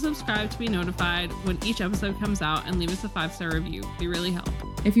forget to subscribe to be notified when each episode comes out, and leave us a 5-star review. They really help.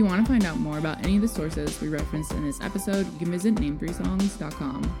 If you want to find out more about any of the sources we referenced in this episode, you can visit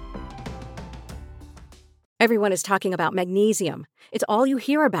name3songs.com. Everyone is talking about magnesium. It's all you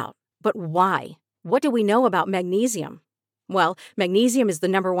hear about. But why? What do we know about magnesium? Well, magnesium is the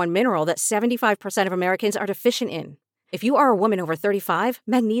 #1 mineral that 75% of Americans are deficient in. If you are a woman over 35,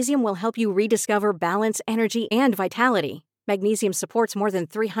 magnesium will help you rediscover balance, energy, and vitality. Magnesium supports more than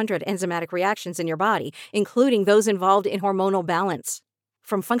 300 enzymatic reactions in your body, including those involved in hormonal balance.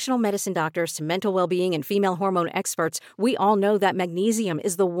 From functional medicine doctors to mental well-being and female hormone experts, we all know that magnesium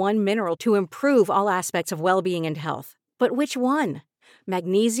is the one mineral to improve all aspects of well-being and health. But which one?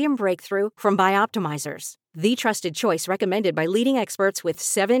 Magnesium Breakthrough from Bioptimizers, the trusted choice recommended by leading experts with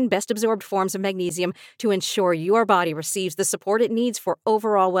 7 best-absorbed forms of magnesium to ensure your body receives the support it needs for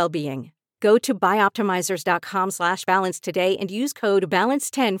overall well-being. Go to bioptimizers.com/balance today and use code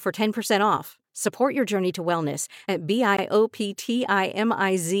BALANCE10 for 10% off. Support your journey to wellness at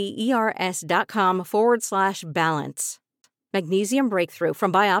bioptimizers.com/balance. Magnesium Breakthrough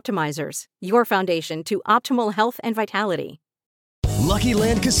from Bioptimizers, your foundation to optimal health and vitality. Lucky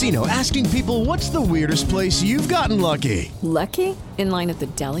Land Casino, asking people, what's the weirdest place you've gotten lucky? Lucky? In line at the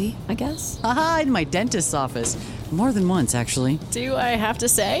deli, I guess? Aha, in my dentist's office. More than once, actually. Do I have to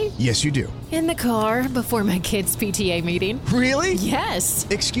say? Yes, you do. In the car before my kids' PTA meeting. Really? Yes.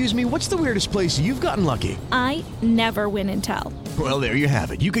 Excuse me, what's the weirdest place you've gotten lucky? I never win and tell. Well, there you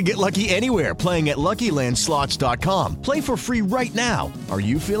have it. You can get lucky anywhere, playing at LuckyLandSlots.com. Play for free right now. Are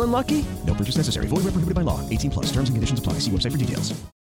you feeling lucky? No purchase necessary. Void where prohibited by law. 18+. Terms and conditions apply. See website for details.